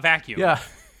plot vacuum. Yeah.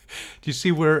 Do you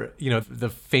see where, the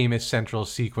famous central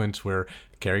sequence where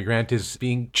Cary Grant is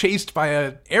being chased by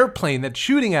an airplane that's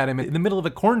shooting at him in the middle of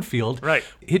a cornfield? Right.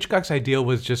 Hitchcock's idea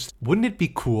was just, wouldn't it be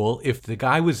cool if the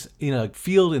guy was in a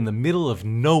field in the middle of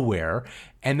nowhere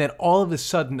And then all of a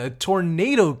sudden, a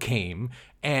tornado came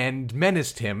and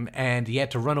menaced him, and he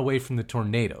had to run away from the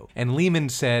tornado. And Lehman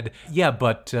said, yeah,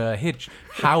 but Hitch,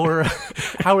 how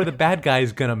are the bad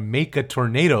guys going to make a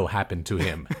tornado happen to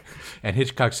him? And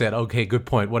Hitchcock said, okay, good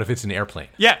point. What if it's an airplane?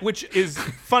 Yeah, which is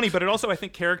funny, but it also, I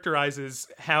think, characterizes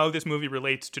how this movie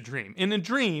relates to Dream. In a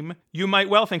dream, you might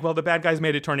well think, well, the bad guys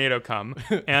made a tornado come.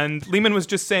 And Lehman was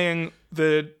just saying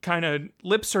the kind of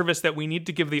lip service that we need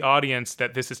to give the audience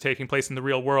that this is taking place in the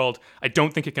real world. I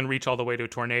don't think it can reach all the way to a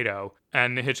tornado.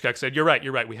 And Hitchcock said, you're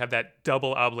right. We have that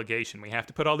double obligation. We have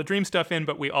to put all the dream stuff in,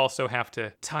 but we also have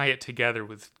to tie it together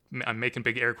with, I'm making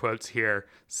big air quotes here,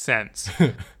 sense.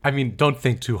 I mean, don't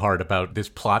think too hard about this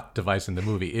plot device in the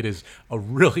movie. It is a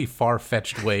really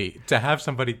far-fetched way to have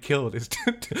somebody killed, is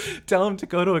to tell him to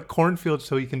go to a cornfield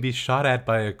so he can be shot at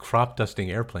by a crop-dusting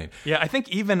airplane. Yeah, I think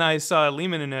even I saw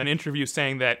Lehman in an interview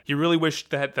saying that he really wished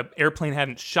that the airplane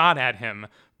hadn't shot at him,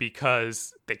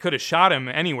 because they could have shot him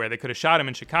anywhere. They could have shot him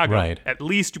in Chicago. Right. At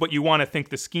least what you want to think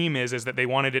the scheme is that they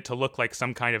wanted it to look like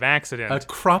some kind of accident. A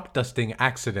crop dusting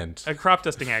accident. A crop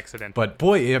dusting accident. But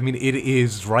boy, I mean, it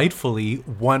is rightfully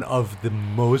one of the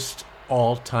most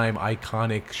all-time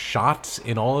iconic shots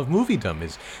in all of moviedom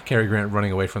is Cary Grant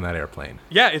running away from that airplane.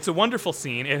 Yeah, it's a wonderful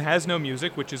scene. It has no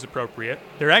music, which is appropriate.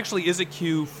 There actually is a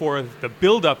cue for the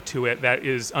build-up to it that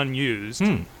is unused.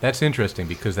 That's interesting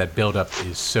because that build-up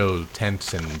is so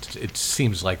tense, and it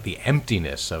seems like the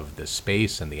emptiness of the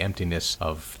space and the emptiness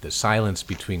of the silence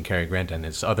between Cary Grant and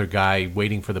this other guy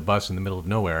waiting for the bus in the middle of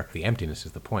nowhere. The emptiness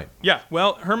is the point. Yeah,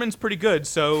 well, Herman's pretty good,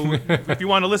 so if you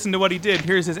want to listen to what he did,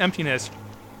 here's his emptiness.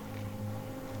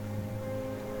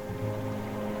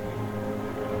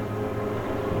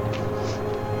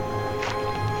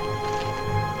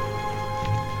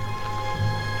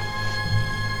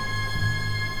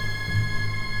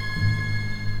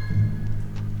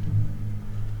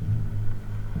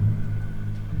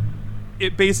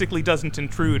 It basically doesn't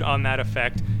intrude on that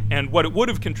effect, and what it would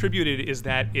have contributed is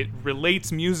that it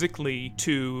relates musically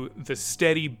to the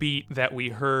steady beat that we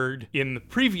heard in the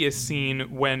previous scene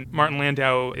when Martin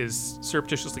Landau is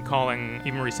surreptitiously calling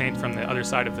Eva Marie Saint from the other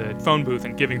side of the phone booth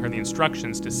and giving her the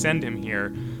instructions to send him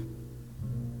here.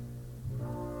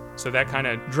 So that kind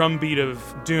of drum beat of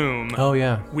doom, Oh,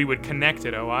 yeah. we would connect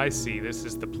it. Oh, I see, this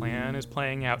is the plan is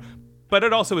playing out. But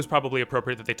it also is probably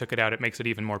appropriate that they took it out. It makes it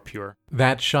even more pure.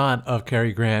 That shot of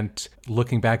Cary Grant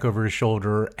looking back over his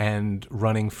shoulder and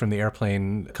running from the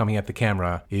airplane coming at the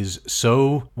camera is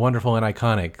so wonderful and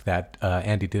iconic that,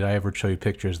 Andy, did I ever show you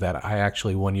pictures that I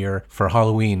actually one year for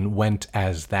Halloween went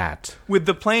as that? With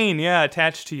the plane, yeah,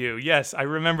 attached to you. Yes, I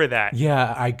remember that.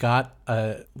 Yeah, I got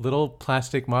a little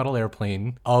plastic model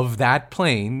airplane of that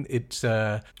plane. It's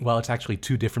actually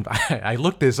two different. I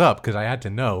looked this up because I had to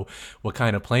know what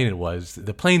kind of plane it was.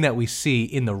 The plane that we see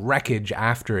in the wreckage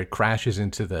after it crashes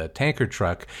into the tanker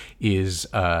truck is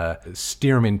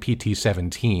Stearman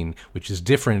PT-17, which is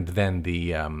different than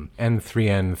the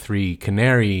N3N3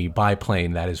 Canary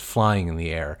biplane that is flying in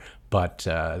the air. But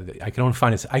I can only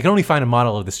find a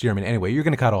model of the Stearman anyway. You're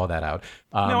going to cut all that out.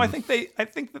 No, I think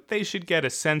that they should get a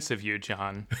sense of you,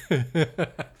 John. I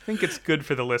think it's good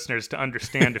for the listeners to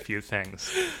understand a few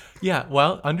things. Yeah,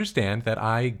 well, understand that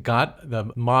I got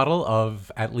the model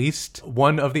of at least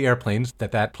one of the airplanes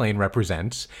that plane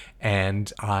represents,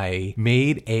 and I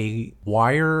made a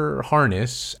wire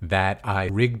harness that I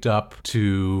rigged up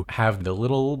to have the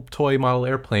little toy model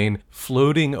airplane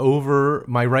floating over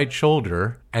my right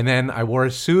shoulder. And then I wore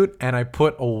a suit and I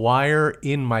put a wire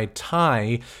in my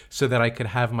tie so that I could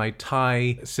have my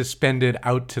tie suspended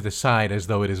out to the side as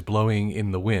though it is blowing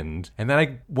in the wind. And then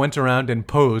I went around and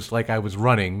posed like I was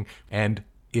running, and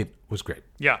it was great.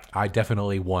 Yeah. I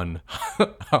definitely won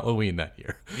Halloween that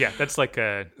year. Yeah, that's like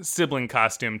a sibling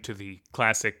costume to the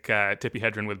classic Tippi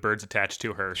Hedren with birds attached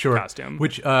to her costume.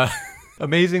 Which,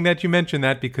 amazing that you mentioned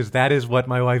that, because that is what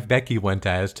my wife Becky went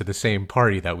as to the same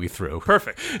party that we threw.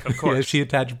 Perfect, of course. Yeah, she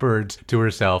attached birds to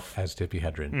herself as Tippi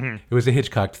Hedren. Mm-hmm. It was a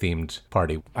Hitchcock-themed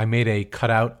party. I made a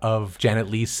cutout of Janet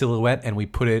Leigh's silhouette, and we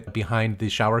put it behind the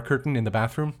shower curtain in the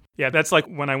bathroom. Yeah, that's like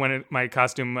when I went in my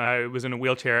costume, I was in a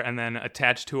wheelchair, and then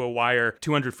attached to a wire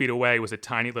 200 feet away was a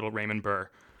tiny little Raymond Burr.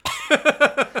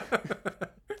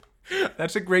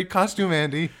 That's a great costume,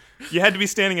 Andy. You had to be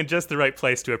standing in just the right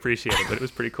place to appreciate it, but it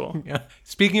was pretty cool. Yeah.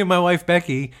 Speaking of my wife,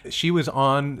 Becky, she was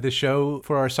on the show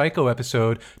for our Psycho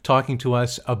episode talking to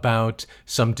us about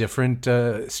some different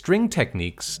string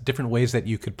techniques, different ways that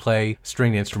you could play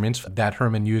stringed instruments that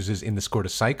Herman uses in the score to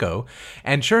Psycho.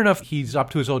 And sure enough, he's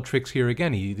up to his old tricks here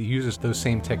again. He uses those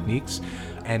same techniques.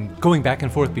 And going back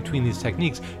and forth between these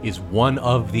techniques is one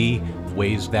of the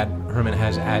ways that Herman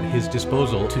has at his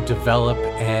disposal to develop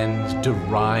and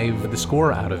derive the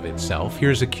score out of itself.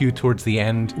 Here's a cue towards the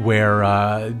end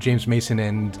where James Mason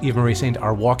and Eva Marie Saint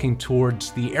are walking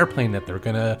towards the airplane that they're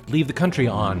going to leave the country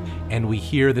on, and we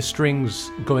hear the strings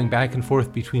going back and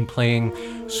forth between playing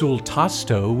sul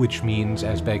tasto, which means,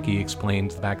 as Becky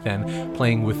explained back then,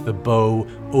 playing with the bow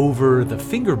over the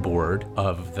fingerboard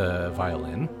of the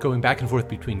violin, going back and forth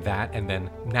between that and then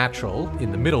natural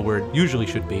in the middle where it usually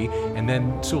should be, and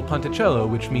then sul ponticello,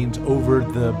 which means over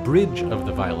the bridge of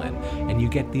the violin. And you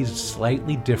get these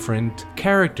slightly different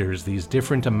characters, these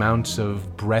different amounts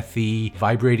of breathy,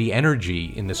 vibraty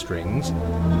energy in the strings.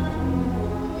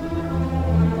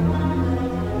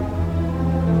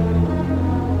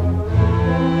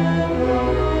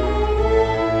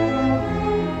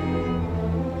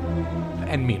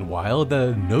 And meanwhile,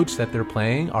 the notes that they're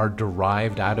playing are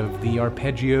derived out of the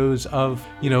arpeggios of,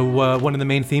 one of the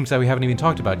main themes that we haven't even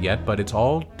talked about yet, but it's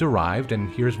all derived, and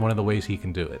here's one of the ways he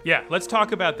can do it. Yeah, let's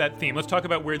talk about that theme. Let's talk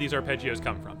about where these arpeggios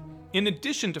come from. In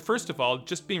addition to, first of all,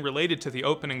 just being related to the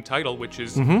opening title, which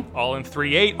is all in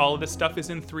 3/8, all of this stuff is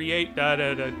in 3/8,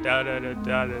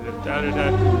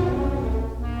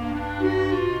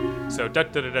 da-da-da-da-da-da-da-da-da-da. So,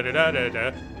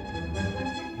 da-da-da-da-da-da-da.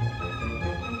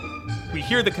 We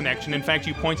hear the connection. In fact,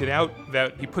 you pointed out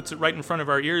that he puts it right in front of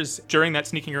our ears during that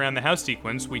sneaking around the house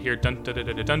sequence. We hear dun da da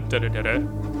da da dun da da da da.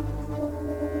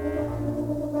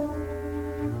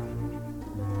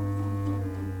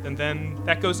 And then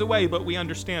that goes away, but we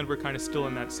understand we're kind of still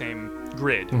in that same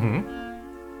grid.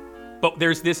 But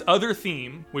there's this other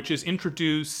theme, which is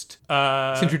introduced...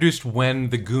 It's introduced when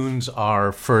the goons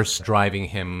are first driving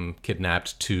him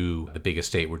kidnapped to the big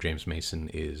estate where James Mason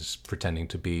is pretending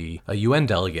to be a UN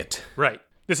delegate. Right.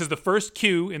 This is the first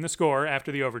cue in the score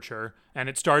after the overture, and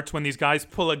it starts when these guys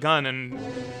pull a gun and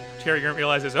Cary Grant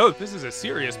realizes, oh, this is a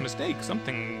serious mistake.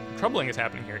 Something troubling is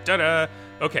happening here. Ta-da!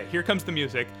 Okay, here comes the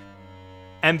music.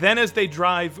 And then as they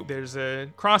drive, there's a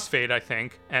crossfade, I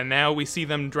think, and now we see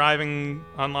them driving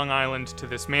on Long Island to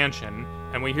this mansion,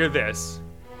 and we hear this.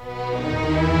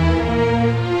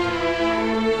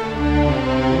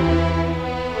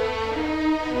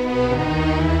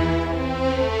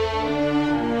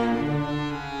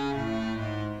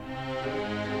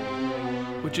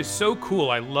 Which is so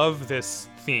cool. I love this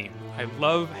theme. I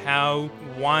love how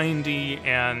windy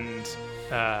and...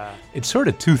 It's sort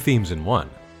of two themes in one.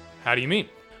 How do you mean?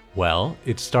 Well,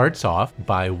 it starts off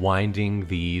by winding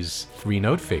these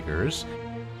three-note figures,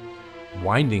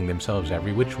 winding themselves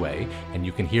every which way, and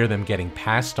you can hear them getting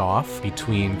passed off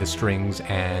between the strings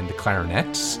and the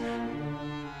clarinets,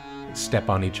 step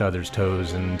on each other's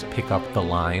toes and pick up the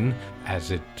line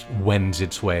as it wends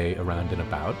its way around and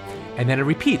about, and then it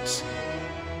repeats.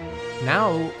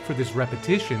 Now, for this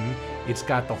repetition, it's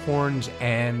got the horns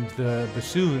and the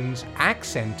bassoons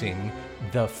accenting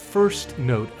the first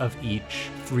note of each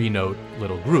three-note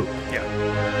little group. Yeah.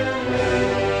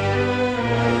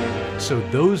 So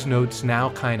those notes now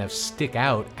kind of stick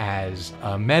out as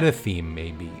a meta theme,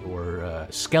 maybe, or a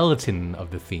skeleton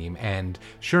of the theme. And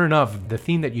sure enough, the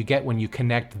theme that you get when you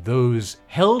connect those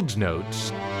held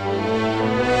notes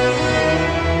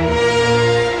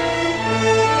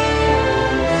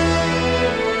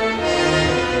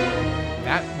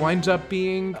winds up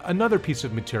being another piece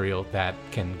of material that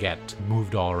can get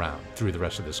moved all around through the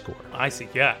rest of the score. I see,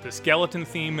 yeah. The skeleton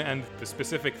theme and the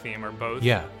specific theme are both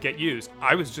get used.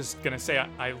 I was just going to say,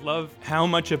 I love how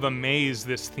much of a maze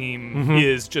this theme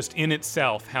is just in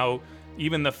itself, how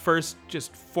even the first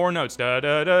just four notes,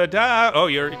 da-da-da-da, oh,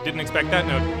 you didn't expect that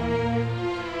note.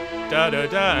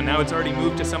 Da-da-da, and now it's already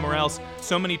moved to somewhere else.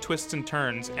 So many twists and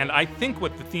turns, and I think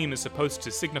what the theme is supposed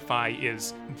to signify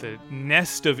is the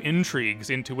nest of intrigues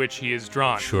into which he is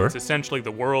drawn. Sure. It's essentially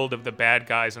the world of the bad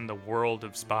guys and the world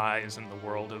of spies and the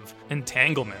world of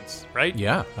entanglements, right?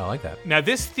 Yeah, I like that. Now,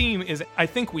 this theme is, I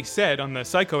think we said on the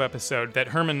Psycho episode that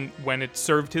Herman, when it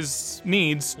served his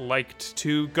needs, liked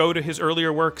to go to his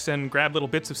earlier works and grab little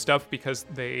bits of stuff because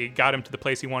they got him to the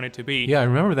place he wanted to be. Yeah, I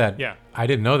remember that. Yeah. I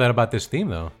didn't know that about this theme,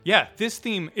 though. Yeah, Yeah, this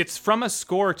theme, it's from a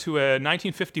score to a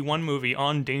 1951 movie,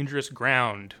 On Dangerous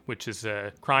Ground, which is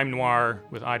a crime noir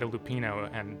with Ida Lupino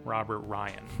and Robert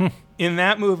Ryan. In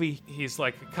that movie, he's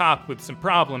like a cop with some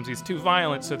problems. He's too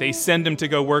violent, so they send him to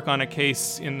go work on a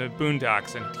case in the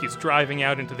boondocks, and he's driving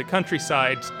out into the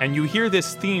countryside. And you hear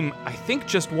this theme, I think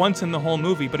just once in the whole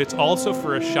movie, but it's also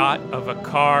for a shot of a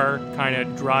car kind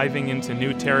of driving into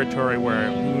new territory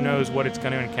where who knows what it's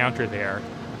going to encounter there.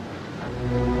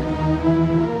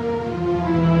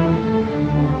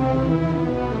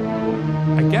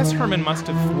 I guess Herman must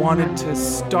have wanted to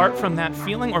start from that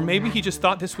feeling, or maybe he just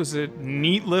thought this was a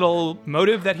neat little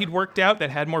motive that he'd worked out that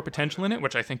had more potential in it,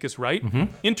 which I think is right.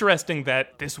 Mm-hmm. Interesting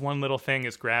that this one little thing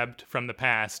is grabbed from the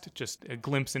past, just a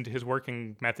glimpse into his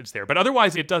working methods there. But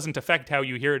otherwise, it doesn't affect how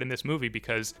you hear it in this movie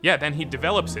because, yeah, then he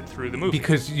develops it through the movie.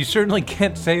 Because you certainly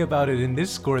can't say about it in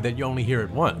this score that you only hear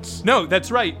it once. No,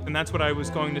 that's right, and that's what I was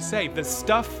going to say. The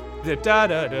stuff... The da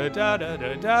da da da da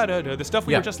da da da da, the stuff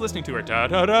we were just listening to, are da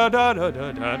da da da da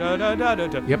da da da da da da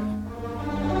da. Yep.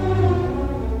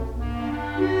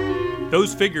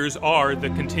 Those figures are the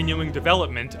continuing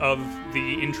development of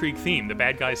the intrigue theme, the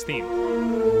bad guys theme.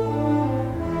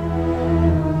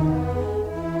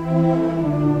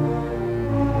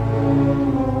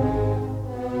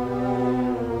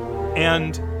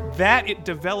 And that it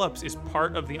develops is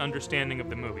part of the understanding of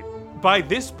the movie. By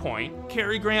this point,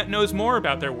 Cary Grant knows more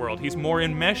about their world. He's more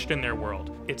enmeshed in their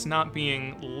world. It's not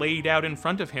being laid out in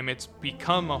front of him. It's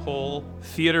become a whole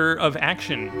theater of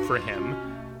action for him.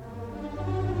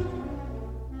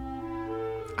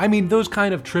 I mean, those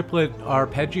kind of triplet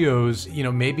arpeggios,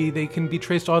 maybe they can be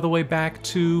traced all the way back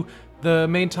to the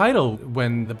main title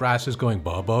when the brass is going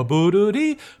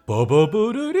ba-ba-boo-doo-dee,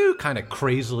 ba-ba-boo-doo-doo, kind of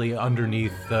crazily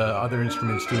underneath the other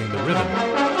instruments doing the rhythm.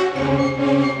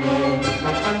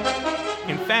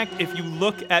 In fact, if you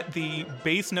look at the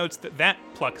bass notes that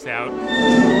plucks out,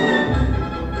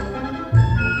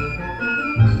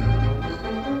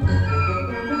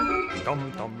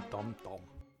 dum dum dum dum.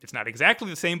 It's not exactly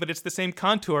the same, but it's the same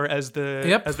contour as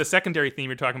the secondary theme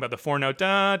you're talking about, the 4-note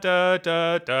da da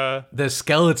da da. The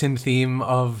skeleton theme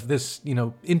of this,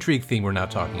 intrigue theme we're now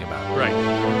talking about. Right.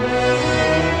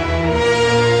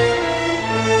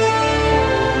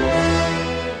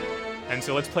 And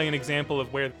so let's play an example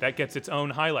of where that gets its own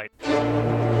highlight.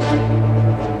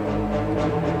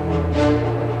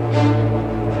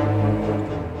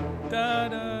 Da,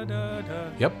 da, da, da.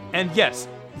 Yep. And yes,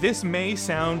 this may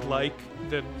sound like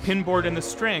the pinboard and the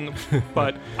string,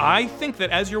 but I think that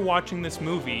as you're watching this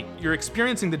movie, you're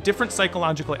experiencing the different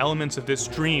psychological elements of this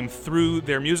dream through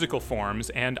their musical forms,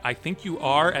 and I think you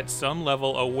are at some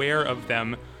level aware of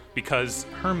them because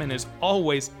Herman is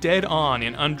always dead on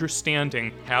in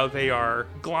understanding how they are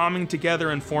glomming together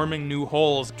and forming new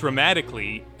wholes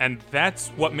dramatically, and that's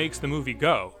what makes the movie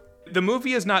go. The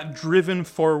movie is not driven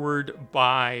forward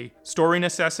by story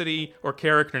necessity or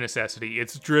character necessity.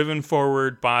 It's driven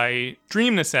forward by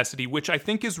dream necessity, which I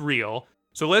think is real.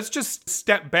 So let's just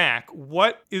step back.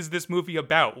 What is this movie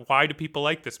about? Why do people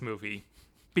like this movie?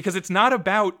 Because it's not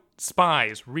about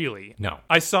spies, really. No.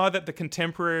 I saw that the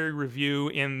contemporary review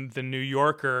in The New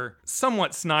Yorker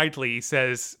somewhat snidely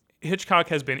says Hitchcock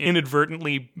has been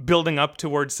inadvertently building up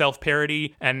towards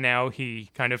self-parody, and now he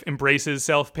kind of embraces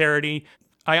self-parody.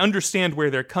 I understand where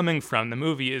they're coming from. The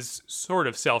movie is sort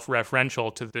of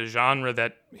self-referential to the genre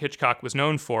that Hitchcock was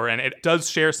known for, and it does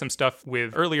share some stuff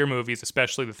with earlier movies,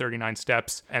 especially The 39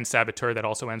 Steps and Saboteur, that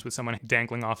also ends with someone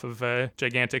dangling off of a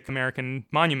gigantic American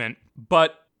monument.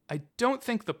 But I don't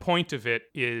think the point of it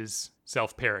is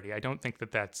self-parody. I don't think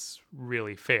that that's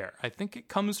really fair. I think it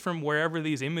comes from wherever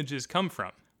these images come from,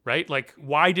 right? Like,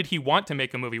 why did he want to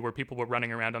make a movie where people were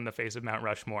running around on the face of Mount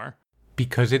Rushmore?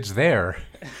 Because it's there.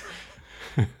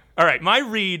 All right, my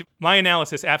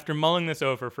analysis after mulling this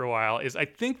over for a while is I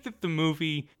think that the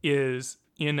movie is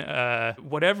in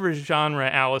whatever genre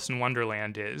Alice in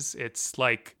Wonderland is. It's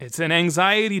an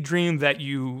anxiety dream that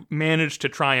you manage to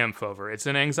triumph over. It's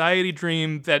an anxiety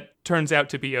dream that turns out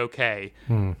to be okay.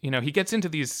 He gets into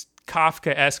these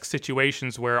Kafka-esque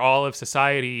situations where all of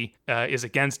society is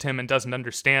against him and doesn't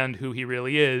understand who he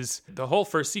really is. The whole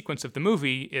first sequence of the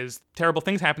movie is terrible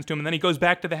things happen to him, and then he goes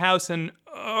back to the house and,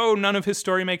 none of his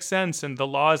story makes sense, and the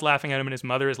law is laughing at him and his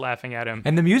mother is laughing at him.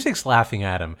 And the music's laughing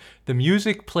at him. The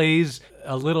music plays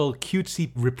a little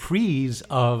cutesy reprise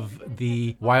of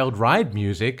the Wild Ride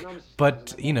music,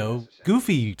 but,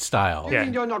 goofy style. You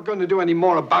mean you're not going to do any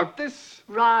more about this?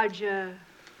 Roger,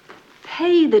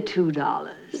 pay the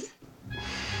 $2.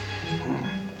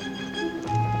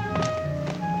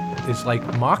 is like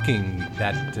mocking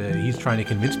that he's trying to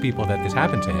convince people that this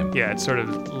happened to him. Yeah, it's sort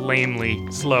of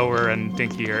lamely slower and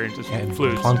dinkier and just And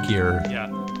flutes. clunkier. Yeah.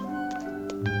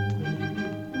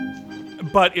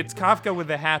 But it's Kafka with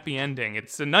a happy ending.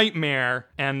 It's a nightmare,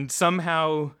 and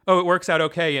somehow, it works out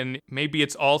okay, and maybe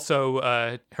it's also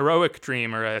a heroic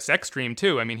dream or a sex dream,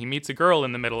 too. I mean, he meets a girl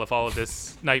in the middle of all of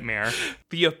this nightmare.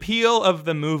 The appeal of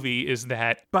the movie is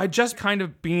that by just kind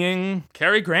of being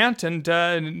Cary Grant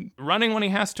and running when he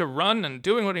has to run and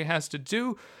doing what he has to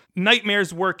do,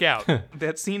 nightmares work out.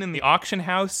 That scene in the auction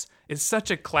house is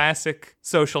such a classic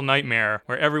social nightmare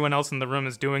where everyone else in the room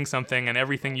is doing something and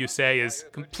everything you say is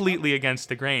completely against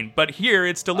the grain. But here,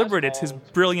 it's deliberate. It's his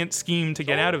brilliant scheme to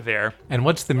get out of there. And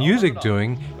what's the music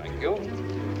doing?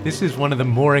 This is one of the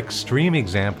more extreme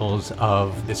examples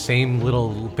of the same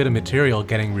little bit of material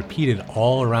getting repeated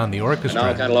all around the orchestra.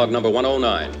 Now catalog number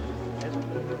 109.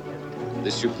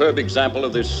 This superb example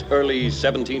of this early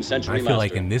 17th century I feel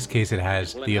like master. in this case it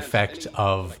has the effect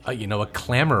of, a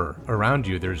clamor around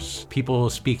you. There's people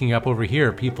speaking up over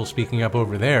here, people speaking up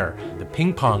over there. The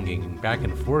ping-ponging back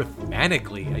and forth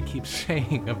manically, I keep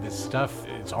saying, of this stuff.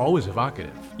 It's always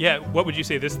evocative. Yeah, what would you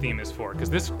say this theme is for? Because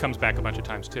this comes back a bunch of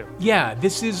times, too. Yeah,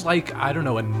 this is like,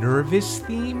 a nervous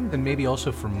theme, and maybe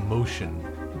also for motion.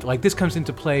 Like, this comes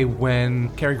into play when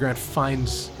Cary Grant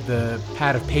finds the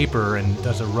pad of paper and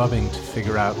does a rubbing to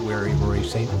figure out where Marie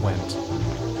Saint went.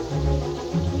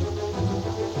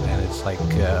 And it's like,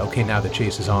 okay, now the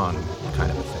chase is on,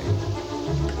 kind of a thing.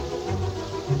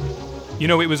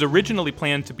 It was originally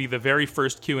planned to be the very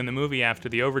first cue in the movie after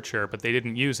the overture, but they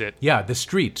didn't use it. Yeah, the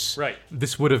streets. Right.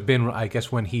 This would have been, I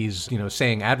guess, when he's,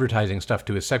 saying advertising stuff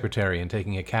to his secretary and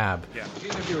taking a cab. Yeah.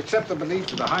 Even if you accept the belief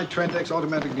that the high trend X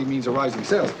automatically means a rising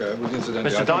sales curve, which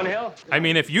incidentally... Mr. Thornhill? I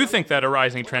mean, if you think that a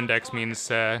rising trend X means,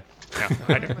 no,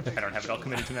 I don't have it all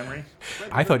committed to memory.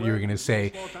 I thought you were going to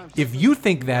say, if you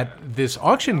think that this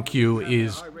auction cue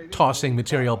is tossing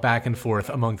material back and forth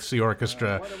amongst the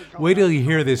orchestra, wait till you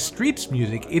hear this streets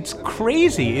music. It's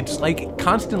crazy. It's like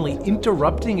constantly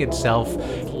interrupting itself,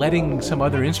 letting some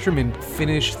other instrument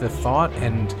finish the thought,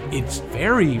 and it's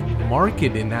very marked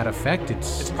in that effect.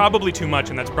 It's probably too much,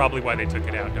 and that's probably why they took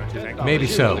it out, don't you think? Maybe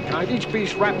so. Each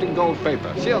piece wrapped in gold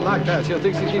paper. She'll like that. She'll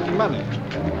think she's keeping money.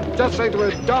 Just say to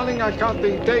her, darling, I count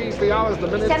the days, the hours, the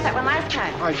minutes. You said that one last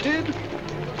time. I did?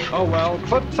 Oh, well,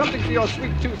 put something for your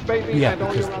sweet tooth, baby. Yeah, and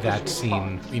all because your other that sweet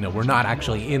scene, parts. we're not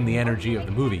actually in the energy of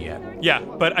the movie yet. Yeah,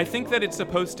 but I think that it's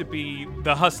supposed to be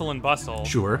the hustle and bustle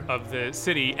Sure. of the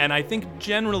city, and I think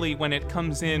generally when it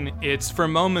comes in, it's for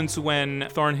moments when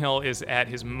Thornhill is at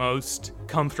his most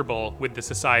comfortable with the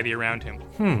society around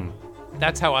him.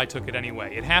 That's how I took it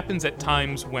anyway. It happens at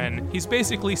times when he's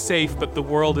basically safe, but the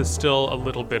world is still a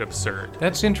little bit absurd.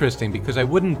 That's interesting because I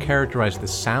wouldn't characterize the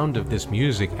sound of this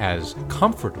music as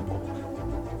comfortable.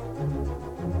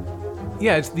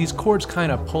 Yeah, it's these chords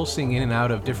kind of pulsing in and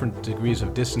out of different degrees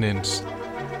of dissonance.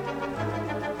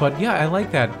 But yeah, I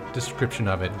like that description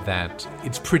of it, that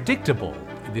it's predictable.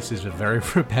 This is a very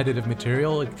repetitive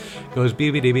material. It goes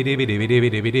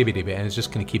beep-a-dee-bee-dee-bee-dee-bee-dee-bee-dee-bee-dee-bee, and it's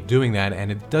just going to keep doing that, and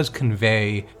it does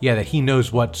convey, that he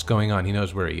knows what's going on. He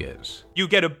knows where he is. You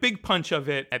get a big punch of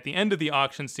it at the end of the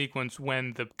auction sequence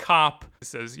when the cop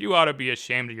says, "You ought to be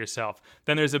ashamed of yourself."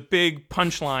 Then there's a big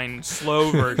punchline, slow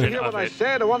version You hear of what I it.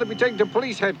 said? I want to be taken to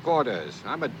police headquarters.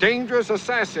 I'm a dangerous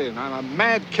assassin. I'm a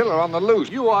mad killer on the loose.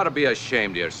 You ought to be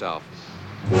ashamed of yourself.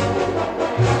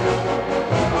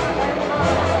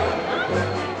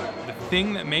 The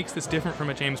thing that makes this different from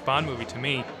a James Bond movie to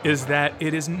me is that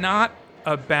it is not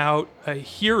about a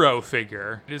hero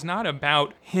figure. It is not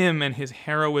about him and his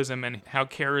heroism and how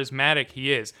charismatic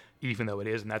he is, even though it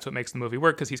is, and that's what makes the movie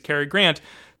work because he's Cary Grant.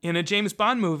 In a James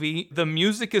Bond movie, the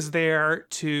music is there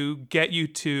to get you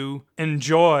to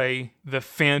enjoy the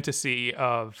fantasy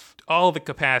of all the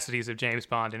capacities of James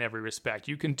Bond in every respect.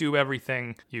 You can do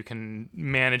everything. You can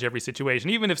manage every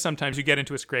situation. Even if sometimes you get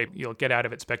into a scrape, you'll get out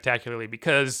of it spectacularly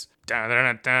because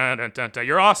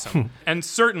you're awesome. And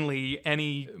certainly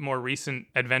any more recent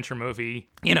adventure movie,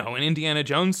 an Indiana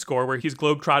Jones score where he's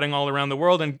globetrotting all around the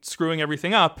world and screwing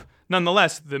everything up,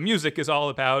 nonetheless, the music is all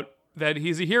about that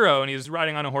he's a hero and he's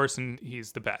riding on a horse and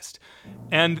he's the best.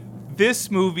 And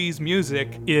this movie's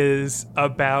music is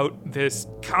about this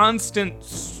constant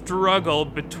struggle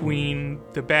between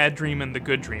the bad dream and the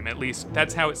good dream. At least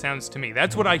that's how it sounds to me.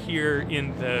 That's what I hear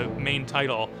in the main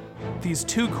title. These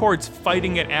two chords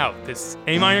fighting it out. This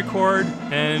A minor chord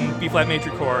and B flat major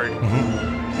chord.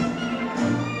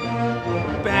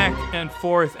 Back and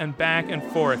forth and back and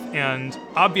forth, and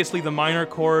obviously the minor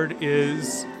chord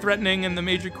is threatening and the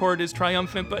major chord is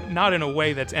triumphant, but not in a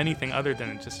way that's anything other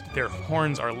than just their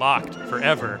horns are locked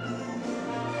forever.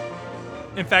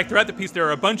 In fact, throughout the piece, there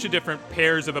are a bunch of different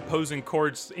pairs of opposing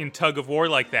chords in tug of war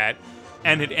like that,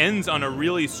 and it ends on a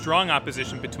really strong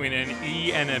opposition between an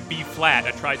E and a B flat,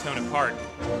 a tritone apart.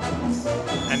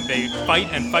 And they fight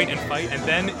and fight and fight, and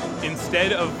then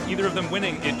instead of either of them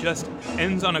winning, it just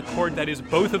ends on a chord that is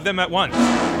both of them at once.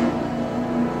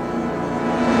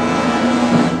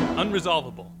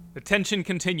 Unresolvable. The tension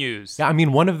continues. Yeah, I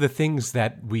mean, one of the things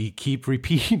that we keep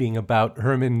repeating about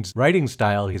Herman's writing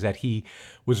style is that he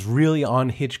was really on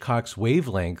Hitchcock's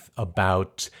wavelength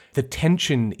about the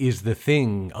tension is the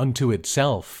thing unto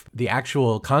itself. The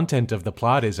actual content of the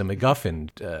plot is a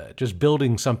MacGuffin, just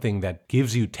building something that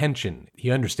gives you tension. He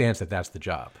understands that that's the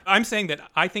job. I'm saying that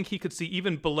I think he could see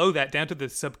even below that, down to the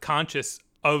subconscious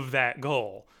of that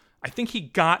goal. I think he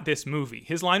got this movie.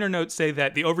 His liner notes say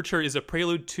that the overture is a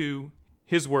prelude to,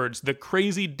 his words, the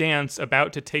crazy dance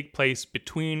about to take place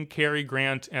between Cary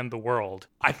Grant and the world.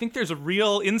 I think there's a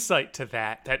real insight to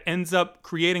that ends up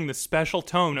creating the special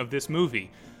tone of this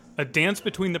movie. A dance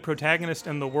between the protagonist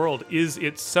and the world is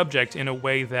its subject in a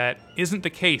way that isn't the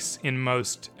case in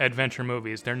most adventure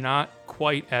movies. They're not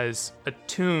quite as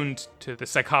attuned to the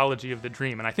psychology of the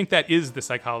dream, and I think that is the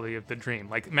psychology of the dream.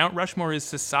 Like Mount Rushmore is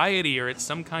society, or it's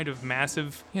some kind of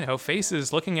massive,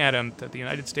 faces looking at him that the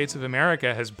United States of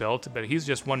America has built, but he's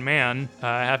just one man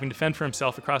having to fend for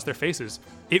himself across their faces.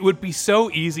 It would be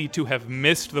so easy to have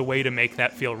missed the way to make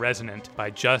that feel resonant by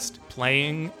just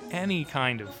playing any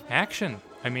kind of action.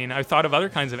 I mean, I've thought of other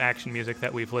kinds of action music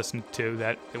that we've listened to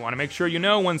that they want to make sure you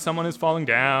know when someone is falling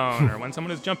down or when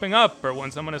someone is jumping up or when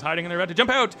someone is hiding and they're about to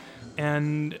jump out.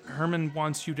 And Herman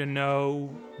wants you to know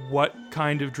what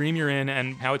kind of dream you're in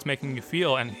and how it's making you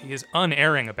feel, and he is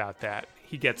unerring about that.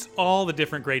 He gets all the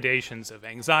different gradations of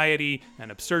anxiety and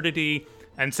absurdity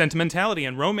and sentimentality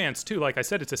and romance, too. Like I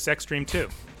said, it's a sex dream, too.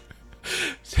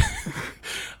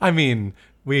 I mean,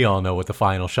 we all know what the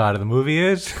final shot of the movie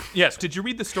is. Yes. Did you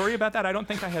read the story about that? I don't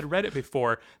think I had read it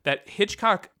before. That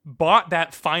Hitchcock bought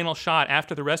that final shot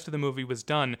after the rest of the movie was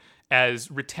done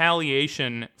as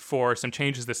retaliation for some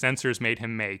changes the censors made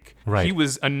him make. Right. He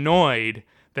was annoyed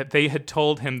that they had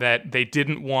told him that they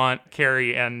didn't want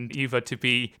Cary and Eva to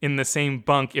be in the same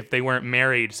bunk if they weren't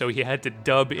married, so he had to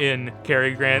dub in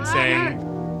Cary Grant saying,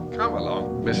 Come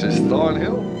along, Mrs.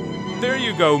 Thornhill. "There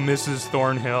you go, Mrs.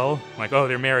 Thornhill." Like, oh,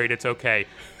 they're married, it's okay.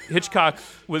 Hitchcock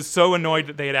was so annoyed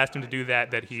that they had asked him to do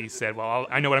that he said, well,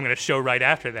 I know what I'm going to show right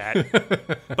after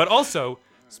that. But also,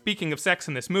 speaking of sex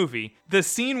in this movie, the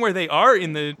scene where they are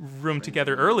in the room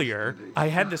together earlier, I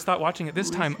had this thought watching it this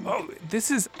time,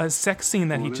 this is a sex scene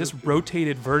that he just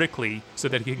rotated vertically so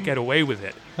that he could get away with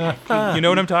it. You know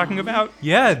what I'm talking about?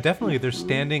 Yeah, definitely. They're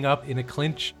standing up in a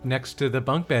clinch next to the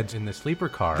bunk beds in the sleeper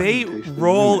car. They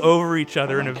roll over each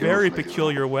other in a very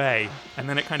peculiar way. And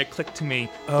then it kind of clicked to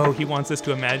me, he wants us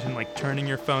to imagine like turning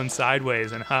your phone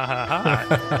sideways and ha ha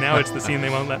ha. Now it's the scene they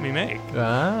won't let me make.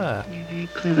 Ah. You're very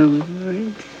clever with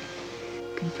words.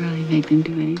 Could probably make them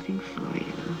do anything for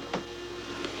you.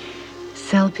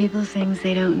 Sell people things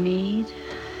they don't need.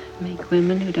 Make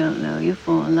women who don't know you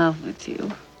fall in love with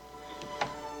you.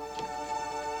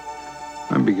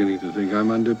 I'm beginning to think I'm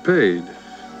underpaid.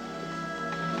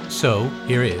 So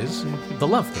here is the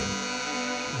love theme.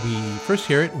 We first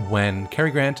hear it when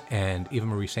Cary Grant and Eva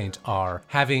Marie Saint are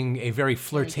having a very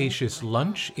flirtatious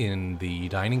lunch in the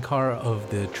dining car of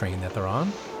the train that they're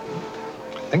on.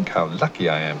 Think how lucky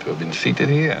I am to have been seated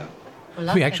here.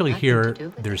 We actually hear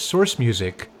there's source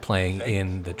music playing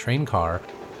in the train car.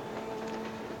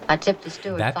 I tipped the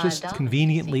steward That just $5.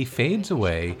 conveniently fades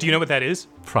away. Do you know what that is?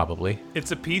 Probably.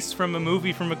 It's a piece from a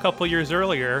movie from a couple years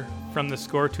earlier, from the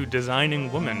score to Designing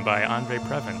Woman by Andre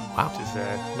Previn, Wow. which is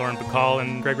a Lauren Bacall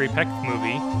and Gregory Peck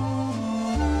movie.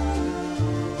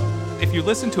 If you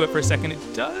listen to it for a second,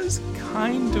 it does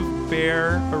kind of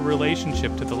bear a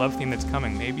relationship to the love theme that's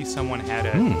coming. Maybe someone had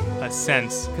a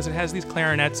sense, because it has these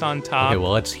clarinets on top. Okay,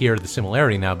 well, let's hear the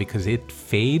similarity now because it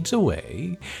fades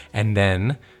away, and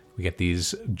then we get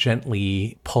these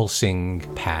gently pulsing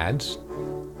pads.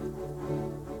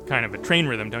 Kind of a train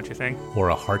rhythm, don't you think? Or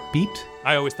a heartbeat.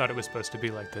 I always thought it was supposed to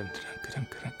be like the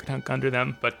ka-dunk under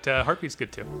them, but heartbeat's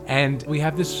good too. And we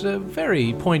have this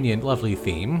very poignant, lovely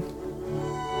theme.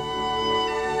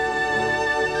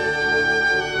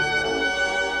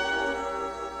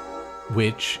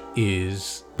 Which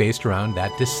is based around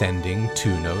that descending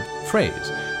two-note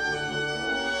phrase.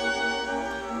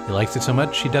 He likes it so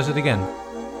much, he does it again.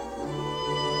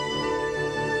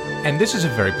 And this is a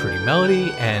very pretty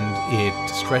melody, and it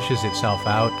stretches itself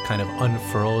out, kind of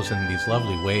unfurls in these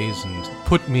lovely ways, and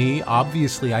put me,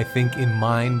 obviously, I think, in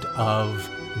mind of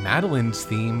Madeline's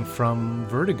theme from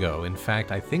Vertigo. In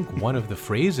fact, I think one of the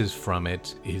phrases from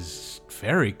it is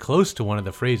very close to one of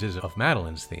the phrases of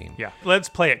Madeline's theme. Yeah, let's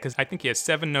play it, because I think he has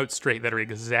 7 notes straight that are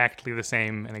exactly the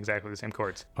same and exactly the same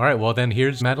chords. All right, well then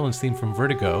here's Madeline's theme from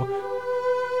Vertigo.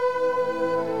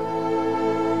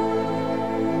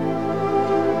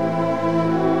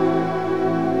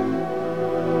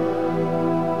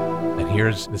 And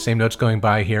here's the same notes going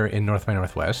by here in North by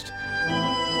Northwest.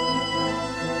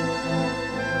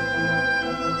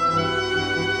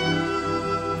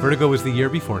 Vertigo was the year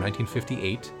before,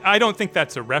 1958. I don't think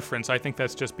that's a reference. I think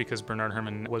that's just because Bernard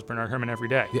Herrmann was Bernard Herrmann every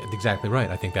day. Yeah, exactly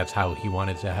right. I think that's how he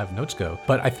wanted to have notes go.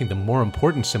 But I think the more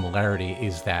important similarity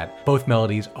is that both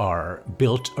melodies are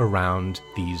built around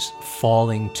these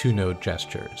falling 2-note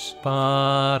gestures.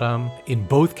 Ba-dum. In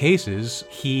both cases,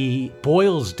 he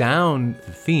boils down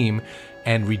the theme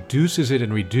and reduces it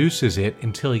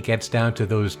until he gets down to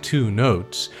those 2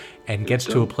 notes and gets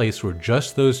to a place where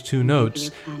just those 2 notes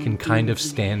can kind of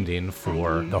stand in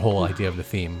for the whole idea of the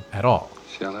theme at all.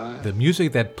 Shall I? The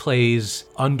music that plays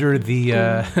under the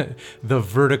the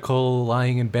vertical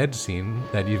lying in bed scene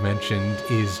that you mentioned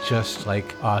is just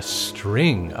like a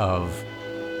string of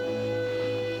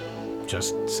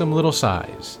just some little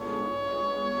sighs.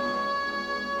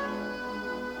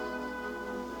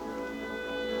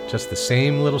 Just the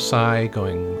same little sigh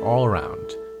going all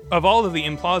around. Of all of the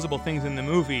implausible things in the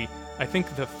movie, I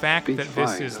think the fact that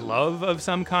this is love of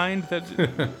some kind that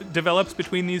develops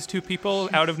between these two people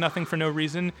out of nothing for no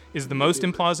reason is the most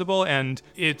implausible, and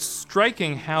it's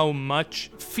striking how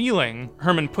much feeling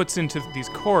Herrmann puts into these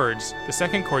chords. The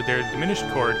second chord there, the diminished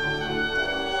chord,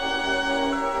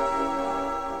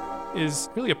 is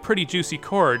really a pretty juicy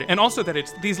chord, and also that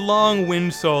it's these long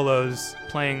wind solos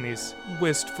playing these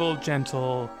wistful,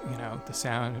 gentle, the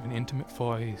sound of an intimate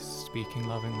voice speaking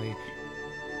lovingly.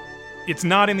 It's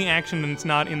not in the action and it's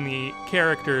not in the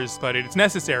characters, but it's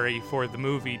necessary for the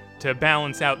movie to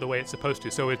balance out the way it's supposed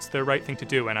to, so it's the right thing to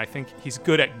do, and I think he's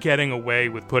good at getting away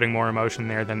with putting more emotion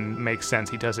there than makes sense.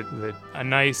 He does it with a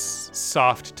nice,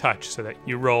 soft touch so that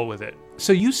you roll with it.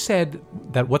 So you said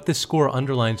that what this score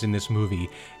underlines in this movie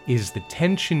is the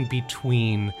tension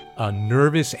between a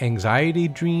nervous anxiety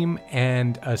dream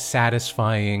and a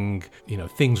satisfying,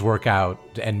 things work out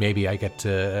and maybe I get to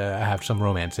have some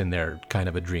romance in there kind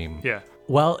of a dream. Yeah.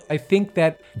 Well, I think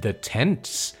that the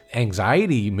tense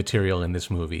anxiety material in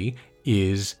this movie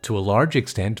is, to a large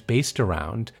extent, based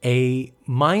around a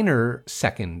minor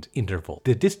second interval.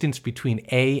 The distance between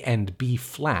A and B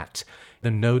flat,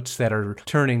 the notes that are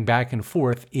turning back and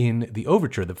forth in the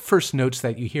overture, the first notes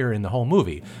that you hear in the whole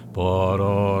movie.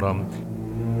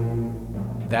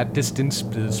 That distance,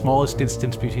 the smallest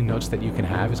distance between notes that you can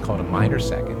have, is called a minor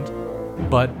second.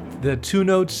 But the 2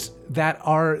 notes that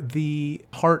are the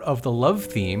heart of the love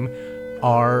theme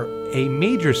are a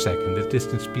major second, the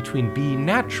distance between B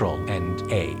natural and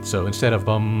A. So instead of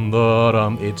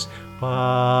bum-ba-dum, it's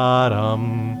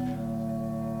ba-dum.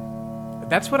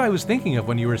 That's what I was thinking of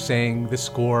when you were saying this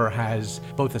score has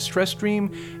both a stress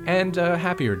dream and a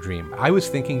happier dream. I was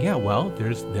thinking,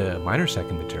 there's the minor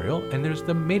second material and there's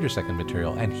the major second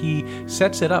material, and he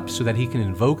sets it up so that he can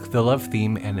invoke the love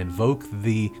theme and invoke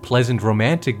the pleasant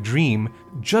romantic dream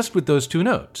just with those 2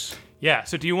 notes. Yeah,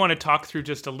 so do you want to talk through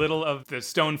just a little of the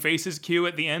Stone Faces cue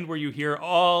at the end where you hear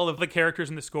all of the characters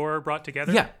in the score brought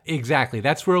together? Yeah, exactly.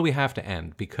 That's where we have to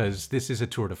end, because this is a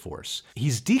tour de force.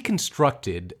 He's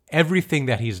deconstructed everything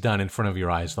that he's done in front of your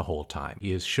eyes the whole time.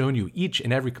 He has shown you each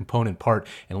and every component part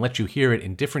and let you hear it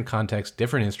in different contexts,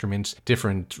 different instruments,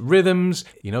 different rhythms.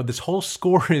 This whole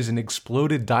score is an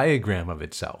exploded diagram of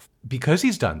itself. Because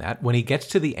he's done that, when he gets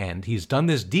to the end, he's done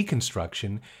this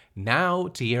deconstruction. Now,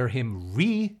 to hear him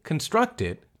reconstruct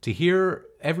it, to hear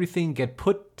everything get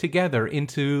put together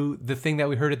into the thing that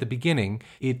we heard at the beginning,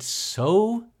 it's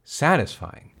so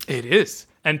satisfying. It is.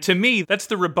 And to me, that's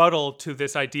the rebuttal to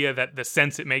this idea that the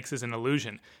sense it makes is an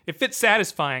illusion. If it's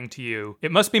satisfying to you,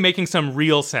 it must be making some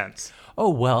real sense. Oh,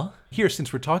 well, here,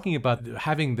 since we're talking about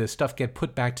having the stuff get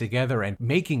put back together and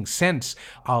making sense,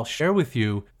 I'll share with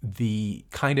you the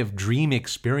kind of dream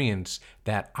experience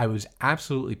that I was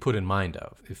absolutely put in mind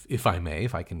of, if I may,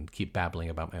 if I can keep babbling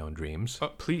about my own dreams.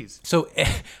 Please. So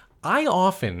I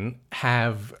often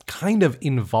have kind of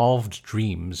involved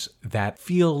dreams that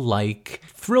feel like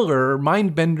thriller,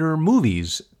 mind-bender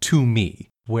movies to me,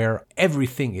 where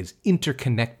everything is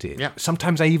interconnected. Yeah.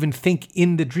 Sometimes I even think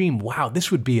in the dream, wow,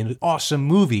 this would be an awesome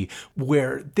movie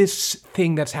where this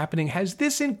thing that's happening has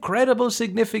this incredible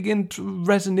significant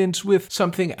resonance with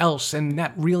something else, and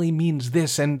that really means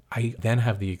this. And I then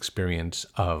have the experience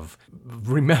of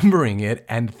remembering it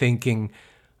and thinking,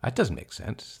 that doesn't make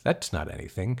sense. That's not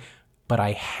anything. but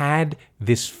I had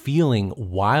this feeling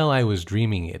while I was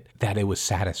dreaming it that it was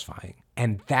satisfying.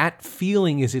 And that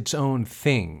feeling is its own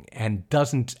thing and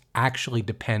doesn't actually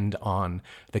depend on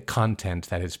the content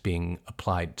that it's being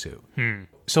applied to.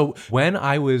 So when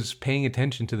I was paying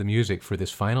attention to the music for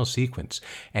this final sequence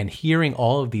and hearing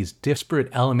all of these disparate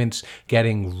elements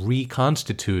getting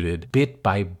reconstituted bit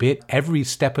by bit, every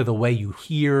step of the way you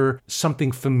hear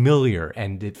something familiar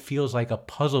and it feels like a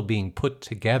puzzle being put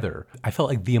together. I felt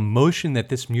like the emotion that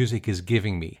this music is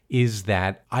giving me is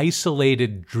that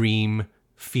isolated dream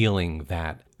feeling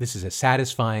that this is a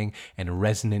satisfying and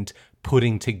resonant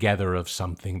putting together of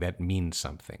something that means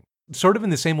something. Sort of in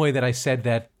the same way that I said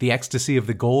that the ecstasy of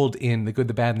the gold in The Good,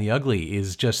 the Bad, and the Ugly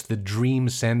is just the dream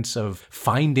sense of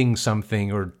finding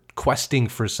something or questing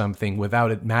for something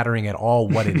without it mattering at all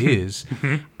what it is.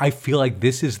 I feel like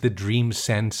this is the dream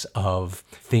sense of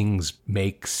things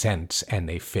make sense and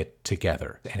they fit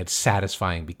together. And it's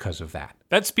satisfying because of that.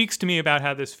 That speaks to me about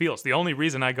how this feels. The only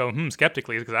reason I go,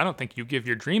 skeptically is because I don't think you give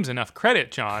your dreams enough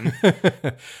credit, John.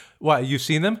 Why, you've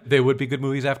seen them? They would be good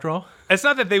movies after all? It's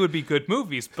not that they would be good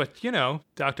movies, but,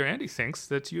 Dr. Andy thinks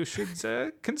that you should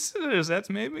consider that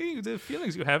maybe the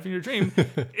feelings you have in your dream.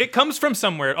 It comes from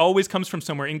somewhere. It always comes from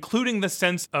somewhere, including the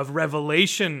sense of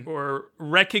revelation or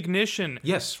recognition.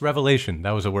 Yes, revelation.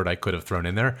 That was a word I could have thrown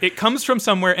in there. It comes from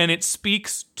somewhere, and it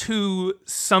speaks to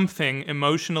something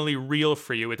emotionally real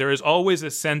for you. There is always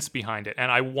a sense behind it,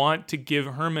 and I want to give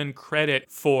Herman credit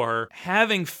for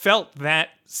having felt that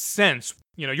sense.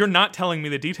 You're not telling me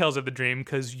the details of the dream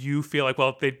because you feel like,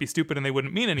 well, they'd be stupid and they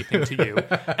wouldn't mean anything to you.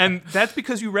 And that's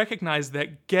because you recognize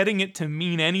that getting it to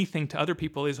mean anything to other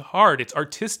people is hard. It's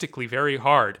artistically very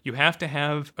hard. You have to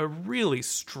have a really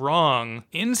strong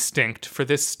instinct for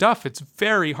this stuff. It's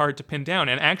very hard to pin down.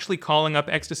 And actually calling up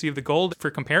Ecstasy of the Gold for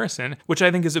comparison, which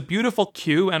I think is a beautiful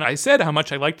cue, and I said how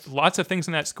much I liked lots of things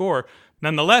in that score.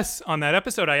 Nonetheless, on that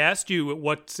episode, I asked you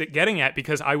what's it getting at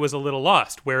because I was a little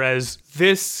lost, whereas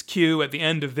this cue at the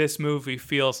end of this movie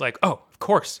feels like, oh, of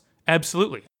course,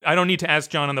 absolutely. I don't need to ask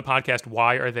John on the podcast,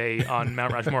 why are they on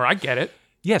Mount Rushmore? I get it.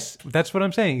 Yes, that's what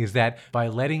I'm saying, is that by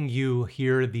letting you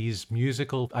hear these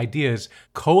musical ideas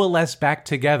coalesce back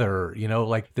together,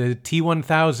 like the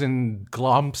T-1000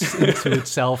 glomps into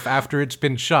itself after it's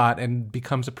been shot and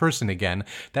becomes a person again.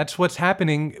 That's what's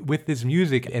happening with this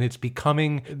music, and it's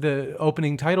becoming the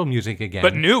opening title music again.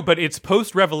 But it's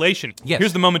post-revelation. Yes.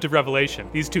 Here's the moment of revelation.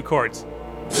 These two chords.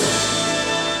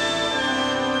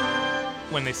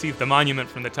 When they see the monument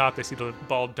from the top, they see the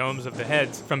bald domes of the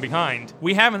heads from behind.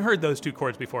 We haven't heard those two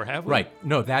chords before, have we? Right.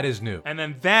 No, that is new. And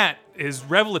then that is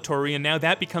revelatory, and now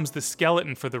that becomes the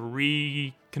skeleton for the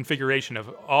reconfiguration of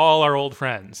all our old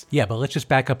friends. Yeah, but let's just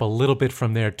back up a little bit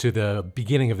from there to the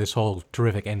beginning of this whole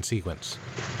terrific end sequence.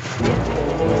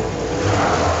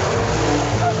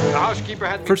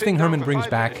 First thing Herman brings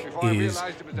back is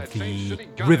the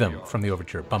rhythm from the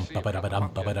overture. Bum,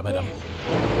 ba-ba-da-ba-dum, ba-ba-da-ba-dum.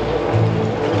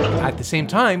 At the same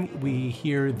time, we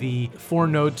hear the four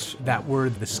notes that were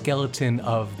the skeleton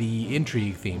of the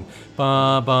intrigue theme.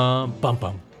 Ba-bum,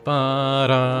 bum-bum,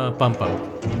 ba-da-bum-bum.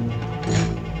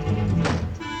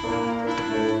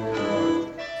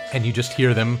 And you just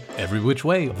hear them every which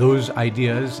way. Those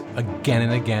ideas again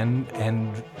and again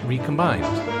and recombined.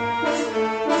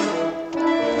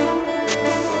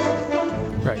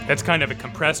 Right. That's kind of a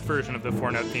compressed version of the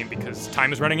four-note theme because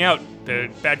time is running out.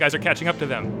 The bad guys are catching up to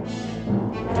them.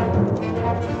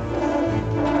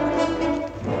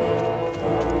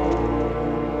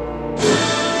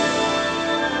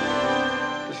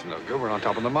 This is no good. We're on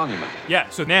top of the monument. Yeah,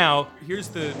 so now, here's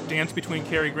the dance between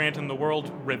Cary Grant and the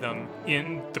world rhythm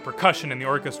in the percussion in the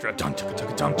orchestra. Dun, chugga,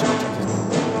 chugga, dun, chugga,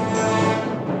 chugga.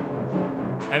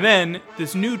 And then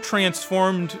this new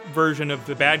transformed version of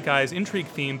the bad guy's intrigue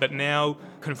theme, but now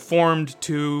conformed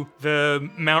to the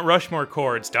Mount Rushmore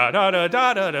chords. Da da da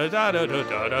da da da da da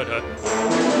da da da.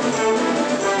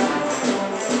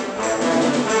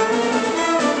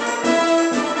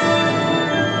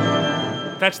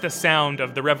 That's the sound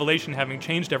of the revelation having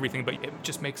changed everything, but it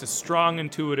just makes a strong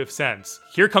intuitive sense.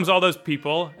 Here comes all those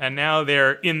people, and now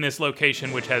they're in this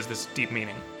location which has this deep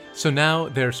meaning. So now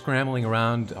they're scrambling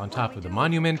around on top of the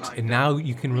monument, and now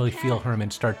you can really feel Herman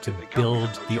start to build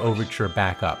the overture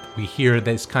back up. We hear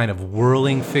this kind of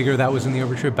whirling figure that was in the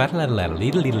overture.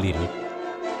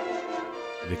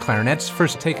 The clarinets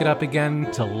first take it up again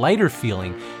to lighter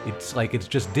feeling. It's like it's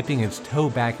just dipping its toe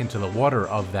back into the water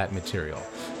of that material.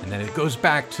 And then it goes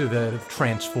back to the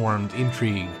transformed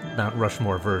intrigue Mount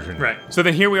Rushmore version. Right. So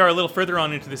then here we are a little further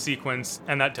on into the sequence,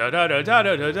 and that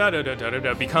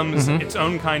da-da-da-da-da-da-da-da-da-da becomes its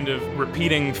own kind of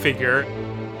repeating figure.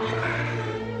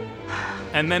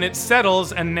 And then it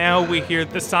settles, and now we hear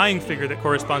the sighing figure that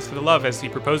corresponds to the love as he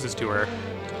proposes to her.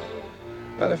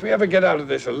 Well, if we ever get out of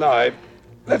this alive,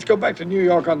 let's go back to New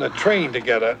York on the train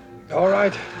together. All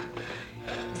right?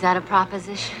 Is that a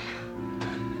proposition?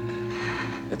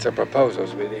 It's a proposal,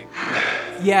 sweetie.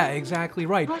 Yeah, exactly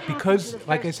right. Because,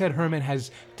 like I said, Herman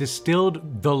has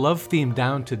distilled the love theme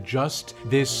down to just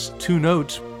this 2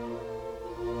 notes.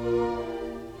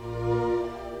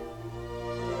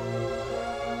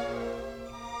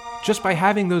 Just by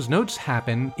having those notes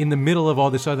happen in the middle of all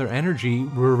this other energy,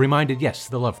 we're reminded, yes,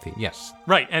 the love theme, yes.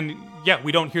 Right, and yeah,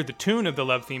 we don't hear the tune of the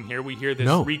love theme here. We hear this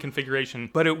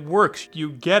reconfiguration, but it works.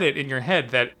 You get it in your head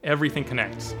that everything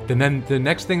connects. And then the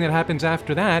next thing that happens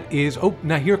after that is,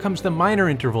 now here comes the minor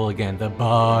interval again, the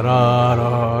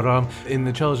ba-da-da-dum in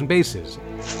the cellos and basses.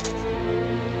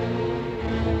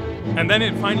 And then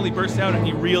it finally bursts out, and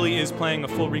he really is playing a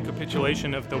full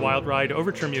recapitulation of the Wild Ride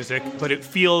overture music, but it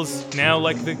feels now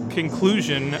like the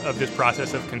conclusion of this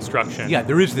process of construction. Yeah,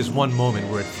 there is this one moment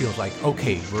where it feels like,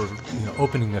 okay, we're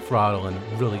opening the throttle and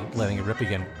really letting it rip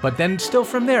again. But then still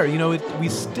from there, we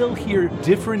still hear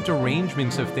different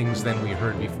arrangements of things than we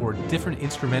heard before, different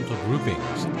instrumental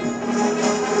groupings.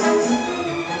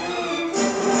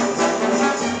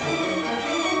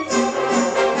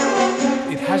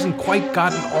 Hasn't quite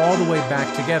gotten all the way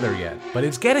back together yet, but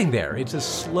it's getting there. It's a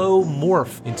slow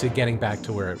morph into getting back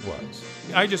to where it was.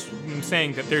 I just am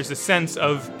saying that there's a sense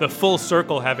of the full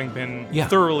circle having been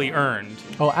thoroughly earned.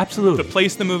 Oh, absolutely. The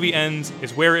place the movie ends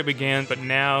is where it began, but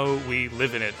now we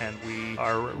live in it and we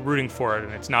are rooting for it,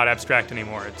 and it's not abstract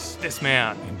anymore. It's this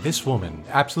man. And this woman,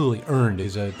 absolutely earned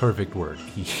is a perfect word.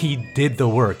 He did the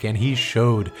work, and he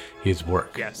showed his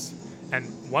work. Yes. And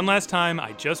one last time,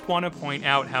 I just want to point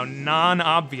out how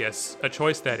non-obvious a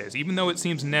choice that is, even though it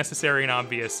seems necessary and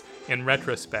obvious in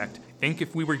retrospect. I think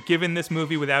if we were given this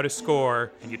movie without a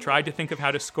score, and you tried to think of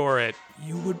how to score it,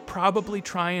 you would probably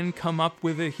try and come up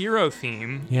with a hero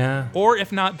theme. Yeah. Or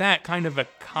if not that, kind of a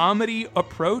comedy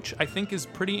approach, I think is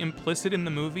pretty implicit in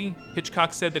the movie.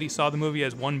 Hitchcock said that he saw the movie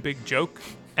as one big joke.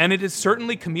 And it is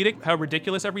certainly comedic how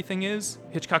ridiculous everything is.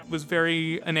 Hitchcock was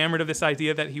very enamored of this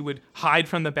idea that he would hide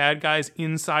from the bad guys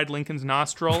inside Lincoln's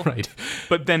nostril. Right.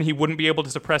 But then he wouldn't be able to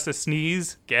suppress a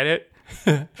sneeze. Get it?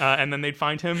 And then they'd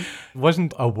find him.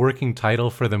 Wasn't a working title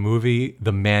for the movie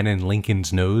The Man in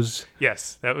Lincoln's Nose?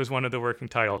 Yes, that was one of the working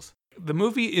titles. The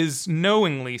movie is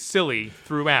knowingly silly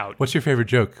throughout. What's your favorite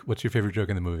joke? What's your favorite joke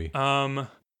in the movie?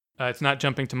 It's not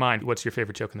jumping to mind. What's your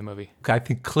favorite joke in the movie? I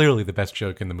think clearly the best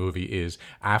joke in the movie is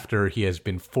after he has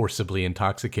been forcibly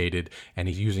intoxicated and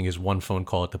he's using his one phone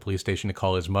call at the police station to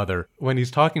call his mother. When he's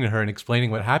talking to her and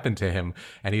explaining what happened to him,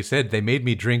 and he said, they made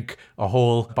me drink a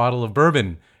whole bottle of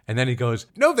bourbon. And then he goes,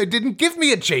 no, they didn't give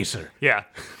me a chaser. Yeah.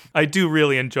 I do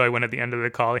really enjoy when at the end of the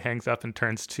call he hangs up and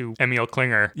turns to Emil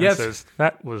Klinger and says,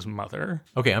 that was Mother.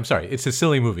 Okay, I'm sorry. It's a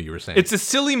silly movie, you were saying. It's a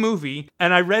silly movie,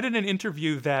 and I read in an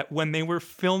interview that when they were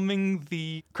filming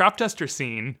the crop duster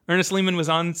scene, Ernest Lehman was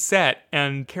on set,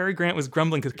 and Cary Grant was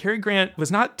grumbling because Cary Grant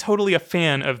was not totally a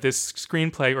fan of this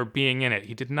screenplay or being in it.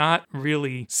 He did not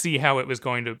really see how it was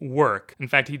going to work. In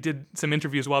fact, he did some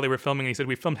interviews while they were filming, and he said,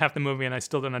 we filmed half the movie, and I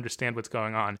still don't understand what's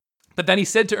going on. But then he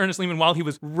said to Ernest Lehman while he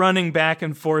was running back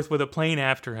and forth with a plane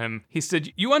after him, he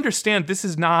said, you understand this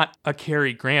is not a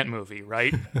Cary Grant movie,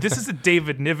 right? This is a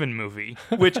David Niven movie,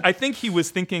 which I think he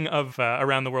was thinking of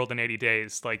Around the World in 80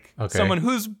 Days, like someone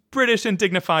who's British and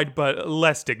dignified, but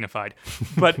less dignified.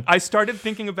 But I started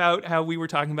thinking about how we were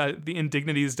talking about the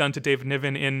indignities done to David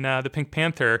Niven in The Pink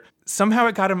Panther. Somehow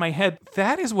it got in my head,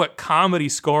 that is what comedy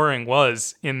scoring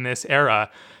was in this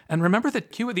era. And remember the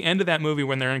cue at the end of that movie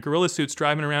when they're in gorilla suits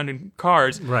driving around in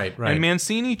cars. Right. And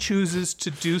Mancini chooses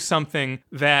to do something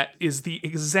that is the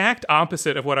exact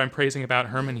opposite of what I'm praising about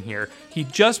Herman here. He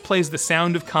just plays the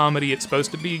sound of comedy. It's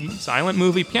supposed to be silent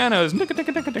movie pianos.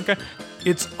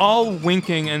 It's all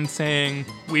winking and saying,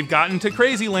 we've gotten to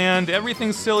crazy land.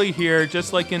 Everything's silly here,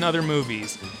 just like in other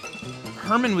movies.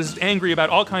 Herman was angry about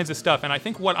all kinds of stuff, and I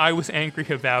think what I was angry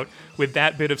about with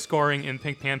that bit of scoring in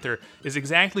Pink Panther is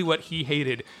exactly what he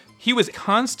hated. He was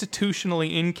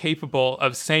constitutionally incapable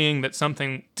of saying that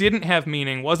something didn't have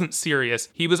meaning, wasn't serious.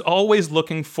 He was always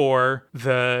looking for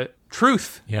the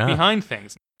truth behind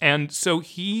things. And so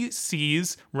he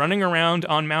sees running around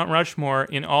on Mount Rushmore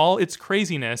in all its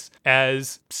craziness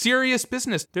as serious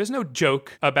business. There's no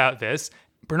joke about this.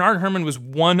 Bernard Herrmann was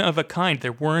one of a kind.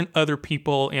 There weren't other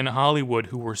people in Hollywood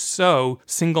who were so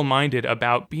single-minded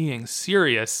about being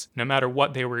serious no matter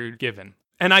what they were given.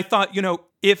 And I thought,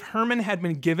 if Herman had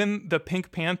been given the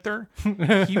Pink Panther,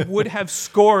 he would have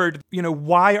scored,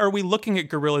 why are we looking at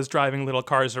gorillas driving little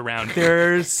cars around?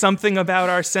 There's something about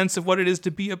our sense of what it is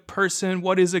to be a person.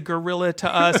 What is a gorilla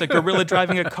to us? A gorilla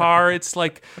driving a car, it's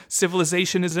like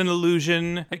civilization is an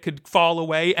illusion. It could fall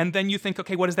away. And then you think,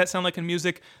 okay, what does that sound like in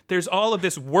music? There's all of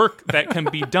this work that can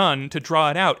be done to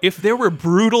draw it out. If there were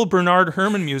brutal Bernard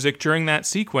Herrmann music during that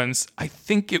sequence, I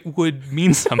think it would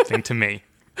mean something to me.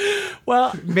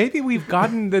 Well, maybe we've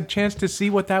gotten the chance to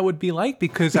see what that would be like,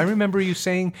 because I remember you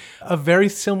saying a very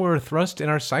similar thrust in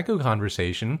our Psycho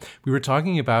conversation. We were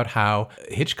talking about how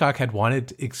Hitchcock had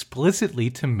wanted explicitly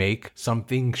to make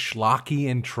something schlocky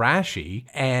and trashy,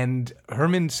 and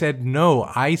Herman said,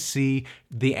 no, I see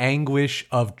the anguish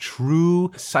of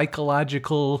true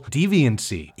psychological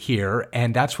deviancy here,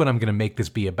 and that's what I'm going to make this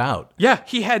be about. Yeah,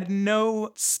 he had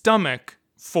no stomach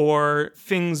for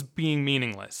things being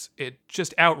meaningless. It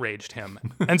just outraged him.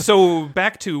 And so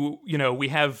back to, we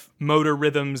have motor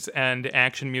rhythms and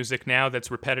action music now that's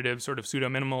repetitive, sort of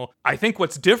pseudo-minimal. I think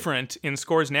what's different in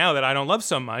scores now that I don't love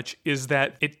so much is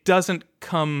that it doesn't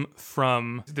come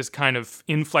from this kind of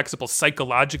inflexible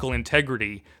psychological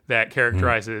integrity that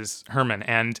characterizes Herman.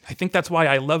 And I think that's why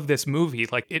I love this movie.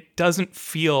 Like, it doesn't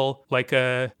feel like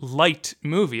a light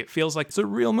movie. It feels like it's a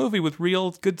real movie with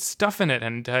real good stuff in it.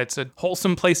 And it's a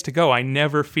wholesome place to go. I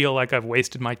never feel like I've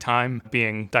wasted my time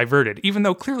being diverted, even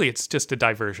though clearly it's just a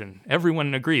diversion.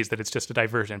 Everyone agrees that it's just a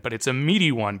diversion, but it's a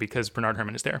meaty one because Bernard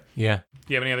Herrmann is there. Yeah.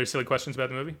 Do you have any other silly questions about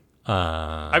the movie?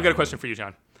 I've got a question for you,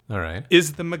 John. All right.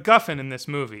 Is the MacGuffin in this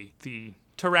movie the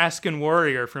Tarascan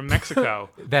warrior from Mexico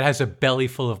that has a belly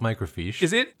full of microfiche?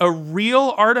 Is it a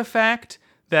real artifact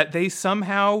that they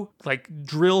somehow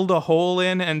drilled a hole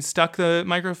in and stuck the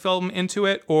microfilm into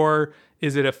it? Or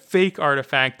is it a fake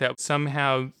artifact that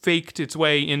somehow faked its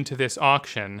way into this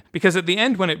auction? Because at the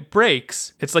end, when it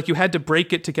breaks, it's like you had to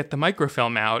break it to get the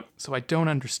microfilm out. So I don't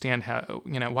understand how,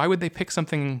 why would they pick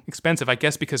something expensive? I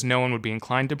guess because no one would be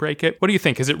inclined to break it. What do you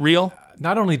think? Is it real?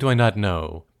 Not only do I not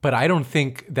know, but I don't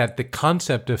think that the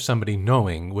concept of somebody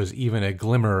knowing was even a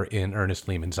glimmer in Ernest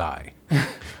Lehman's eye.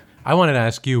 I wanted to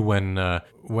ask you when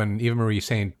Eva Marie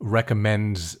Saint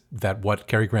recommends that what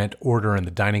Cary Grant order in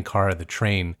the dining car or the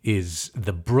train is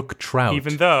the brook trout.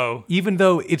 Even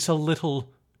though it's a little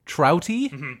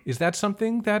trouty, is that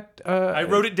something that... I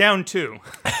wrote it down too.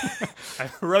 I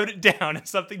wrote it down as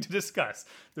something to discuss.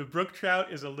 The brook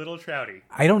trout is a little trouty.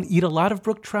 I don't eat a lot of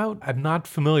brook trout. I'm not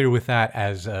familiar with that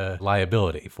as a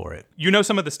liability for it. You know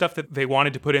some of the stuff that they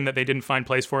wanted to put in that they didn't find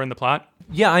place for in the plot?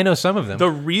 Yeah, I know some of them. The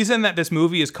reason that this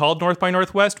movie is called North by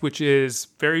Northwest, which is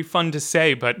very fun to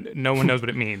say, but no one knows what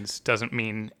it means, doesn't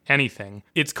mean anything.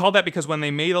 It's called that because when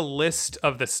they made a list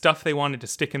of the stuff they wanted to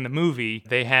stick in the movie,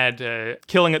 they had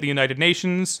killing at the United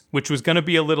Nations, which was going to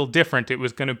be a little different. It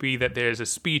was going to be that there's a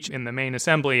speech in the main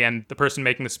assembly, and the person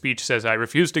making the speech says, I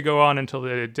refuse to go on until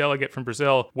the delegate from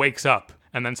Brazil wakes up.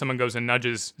 And then someone goes and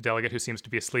nudges the delegate who seems to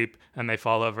be asleep, and they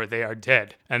fall over. They are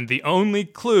dead. And the only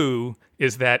clue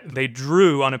is that they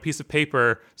drew on a piece of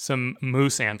paper some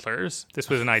moose antlers. This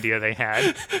was an idea they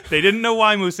had. They didn't know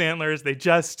why moose antlers. They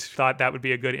just thought that would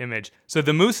be a good image. So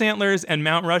the moose antlers and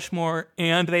Mount Rushmore,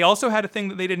 and they also had a thing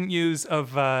that they didn't use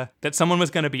of that someone was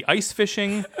going to be ice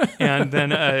fishing, and then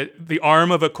the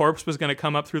arm of a corpse was going to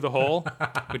come up through the hole,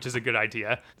 which is a good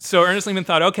idea. So Ernest Lehman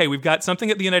thought, okay, we've got something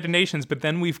at the United Nations, but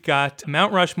then we've got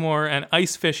Mount Rushmore and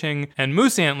ice fishing and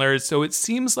moose antlers, so it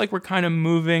seems like we're kind of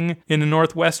moving in a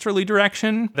northwesterly direction,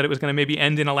 that it was going to maybe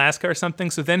end in Alaska or something.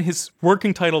 So then his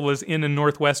working title was In a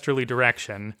Northwesterly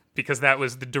Direction, because that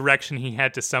was the direction he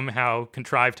had to somehow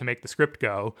contrive to make the script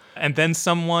go. And then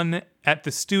someone at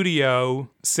the studio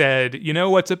said, you know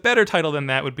what's a better title than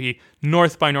that would be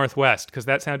North by Northwest, because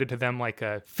that sounded to them like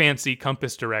a fancy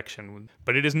compass direction.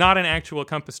 But it is not an actual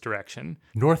compass direction.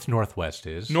 North-northwest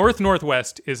is?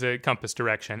 North-northwest is a compass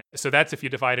direction. So that's if you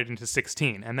divide it into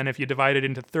 16. And then if you divide it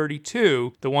into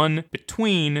 32, the one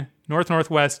between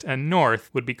north-northwest and north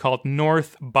would be called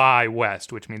north by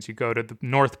west, which means you go to the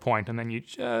north point and then you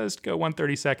just go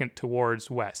 1/32 towards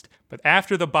west. But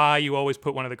after the by, you always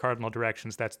put one of the cardinal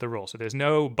directions. That's the rule. So there's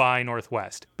no by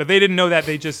northwest. But they didn't know that.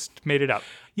 They just made it up.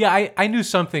 Yeah, I knew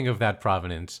something of that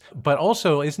provenance. But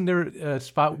also, isn't there a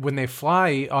spot when they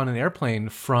fly on an airplane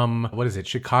from,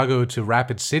 Chicago to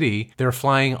Rapid City, they're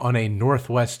flying on a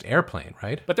Northwest airplane,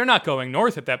 right? But they're not going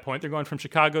north at that point. They're going from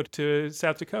Chicago to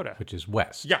South Dakota. Which is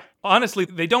west. Yeah. Honestly,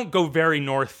 they don't go very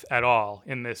north at all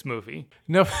in this movie.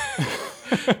 No.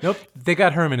 Nope, they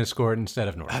got Herman to score it instead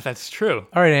of North. That's true.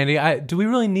 All right, Andy, do we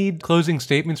really need closing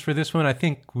statements for this one? I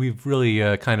think we've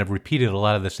really kind of repeated a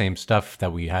lot of the same stuff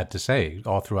that we had to say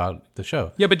all throughout the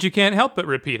show. Yeah, but you can't help but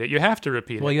repeat it. You have to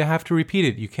repeat it. Well, you have to repeat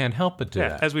it. You can't help but do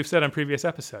that. As we've said on previous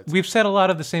episodes. We've said a lot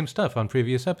of the same stuff on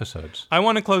previous episodes. I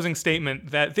want a closing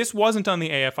statement that this wasn't on the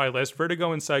AFI list.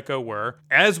 Vertigo and Psycho were.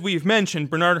 As we've mentioned,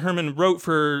 Bernard Herrmann wrote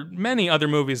for many other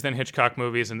movies than Hitchcock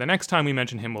movies, and the next time we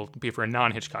mention him will be for a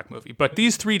non-Hitchcock movie. But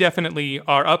these three definitely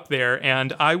are up there,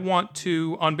 and I want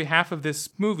to, on behalf of this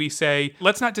movie, say,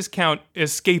 let's not discount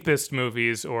escapist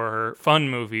movies or fun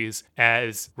movies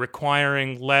as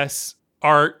requiring less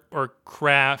art or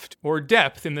craft or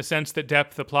depth in the sense that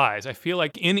depth applies. I feel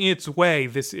like in its way,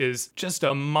 this is just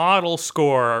a model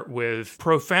score with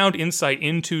profound insight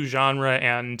into genre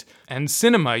and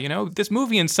cinema. You know, this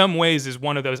movie in some ways is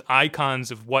one of those icons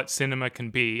of what cinema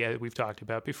can be, as we've talked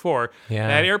about before. Yeah.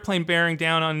 That airplane bearing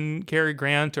down on Cary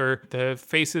Grant or the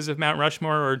faces of Mount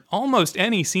Rushmore or almost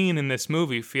any scene in this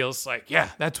movie feels like, yeah,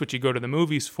 that's what you go to the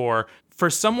movies for. For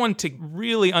someone to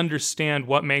really understand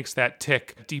what makes that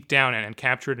tick deep down and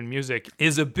capture it in music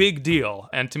is a big deal.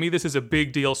 And to me, this is a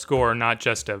big deal score, not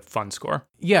just a fun score.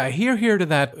 Yeah, here to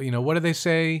that. You know, what do they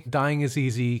say? Dying is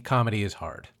easy, comedy is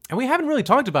hard. And we haven't really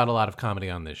talked about a lot of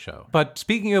comedy on this show. But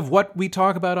speaking of what we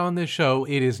talk about on this show,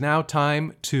 it is now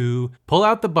time to pull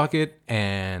out the bucket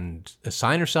and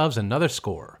assign ourselves another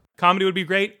score. Comedy would be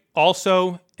great.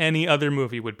 Also, any other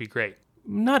movie would be great.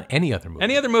 Not any other movie.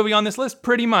 Any other movie on this list?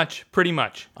 Pretty much.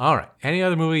 All right. Any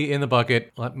other movie in the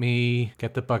bucket. Let me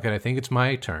get the bucket. I think it's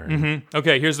my turn. Mm-hmm.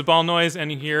 Okay, here's the ball noise,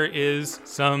 and here is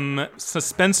some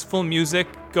suspenseful music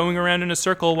going around in a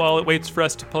circle while it waits for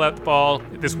us to pull out the ball.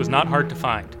 This was not hard to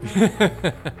find.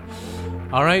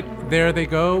 All right, there they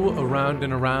go, around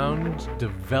and around,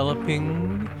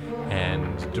 developing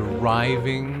and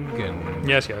deriving and...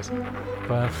 Yes. Thank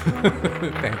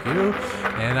you.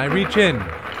 And I reach in,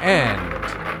 and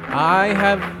I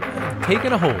have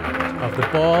taken a hold of the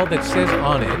ball that says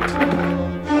on it...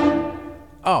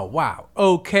 Oh, wow.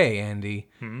 Okay, Andy.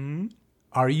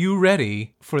 Are you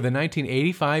ready for the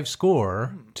 1985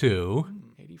 score to...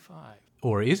 85.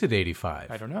 Or is it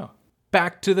 85? I don't know.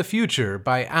 Back to the Future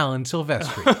by Alan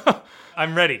Silvestri.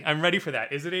 I'm ready. I'm ready for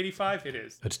that. Is it 85? It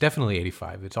is. It's definitely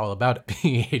 85. It's all about it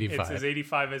being 85. It's as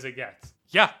 85 as it gets.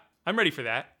 Yeah, I'm ready for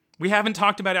that. We haven't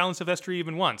talked about Alan Silvestri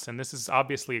even once, and this is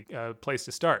obviously a place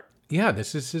to start. Yeah,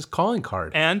 this is his calling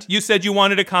card. And you said you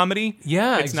wanted a comedy?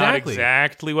 Yeah, it's exactly. It's not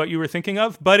exactly what you were thinking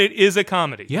of, but it is a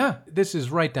comedy. Yeah, this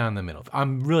is right down the middle.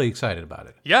 I'm really excited about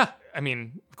it. Yeah, I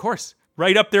mean, of course.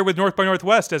 Right up there with North by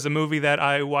Northwest as a movie that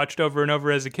I watched over and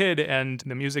over as a kid, and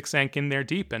the music sank in there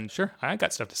deep. And sure, I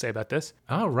got stuff to say about this.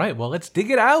 All right, well, let's dig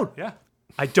it out. Yeah.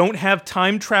 I don't have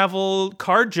time travel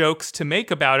card jokes to make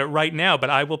about it right now, but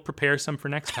I will prepare some for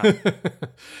next time.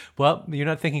 Well, you're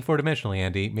not thinking four-dimensionally,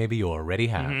 Andy. Maybe you already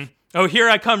have. Mm-hmm. Oh, here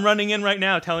I come running in right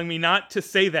now telling me not to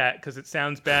say that because it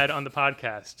sounds bad on the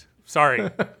podcast. Sorry,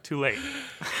 too late.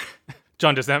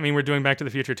 John, does that mean we're doing Back to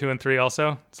the Future 2 and 3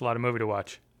 also? It's a lot of movie to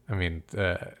watch. I mean,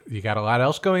 you got a lot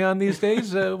else going on these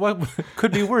days? What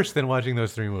could be worse than watching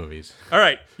those three movies? All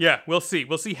right, yeah, we'll see.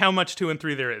 We'll see how much 2 and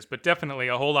 3 there is, but definitely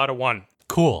a whole lot of 1.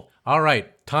 Cool. All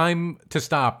right, time to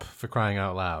stop, for crying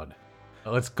out loud.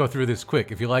 Let's go through this quick.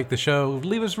 If you like the show,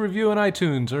 leave us a review on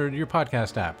iTunes or your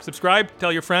podcast app. Subscribe,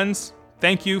 tell your friends.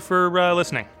 Thank you for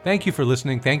listening. Thank you for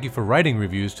listening. Thank you for writing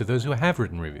reviews to those who have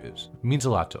written reviews. It means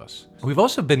a lot to us. We've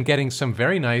also been getting some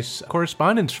very nice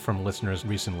correspondence from listeners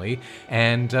recently,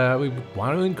 and we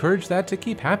want to encourage that to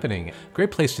keep happening. A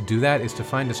great place to do that is to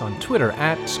find us on Twitter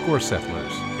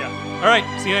 @ScoreSettlers. Yeah. All right.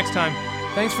 See you next time.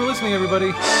 Thanks for listening,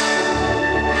 everybody.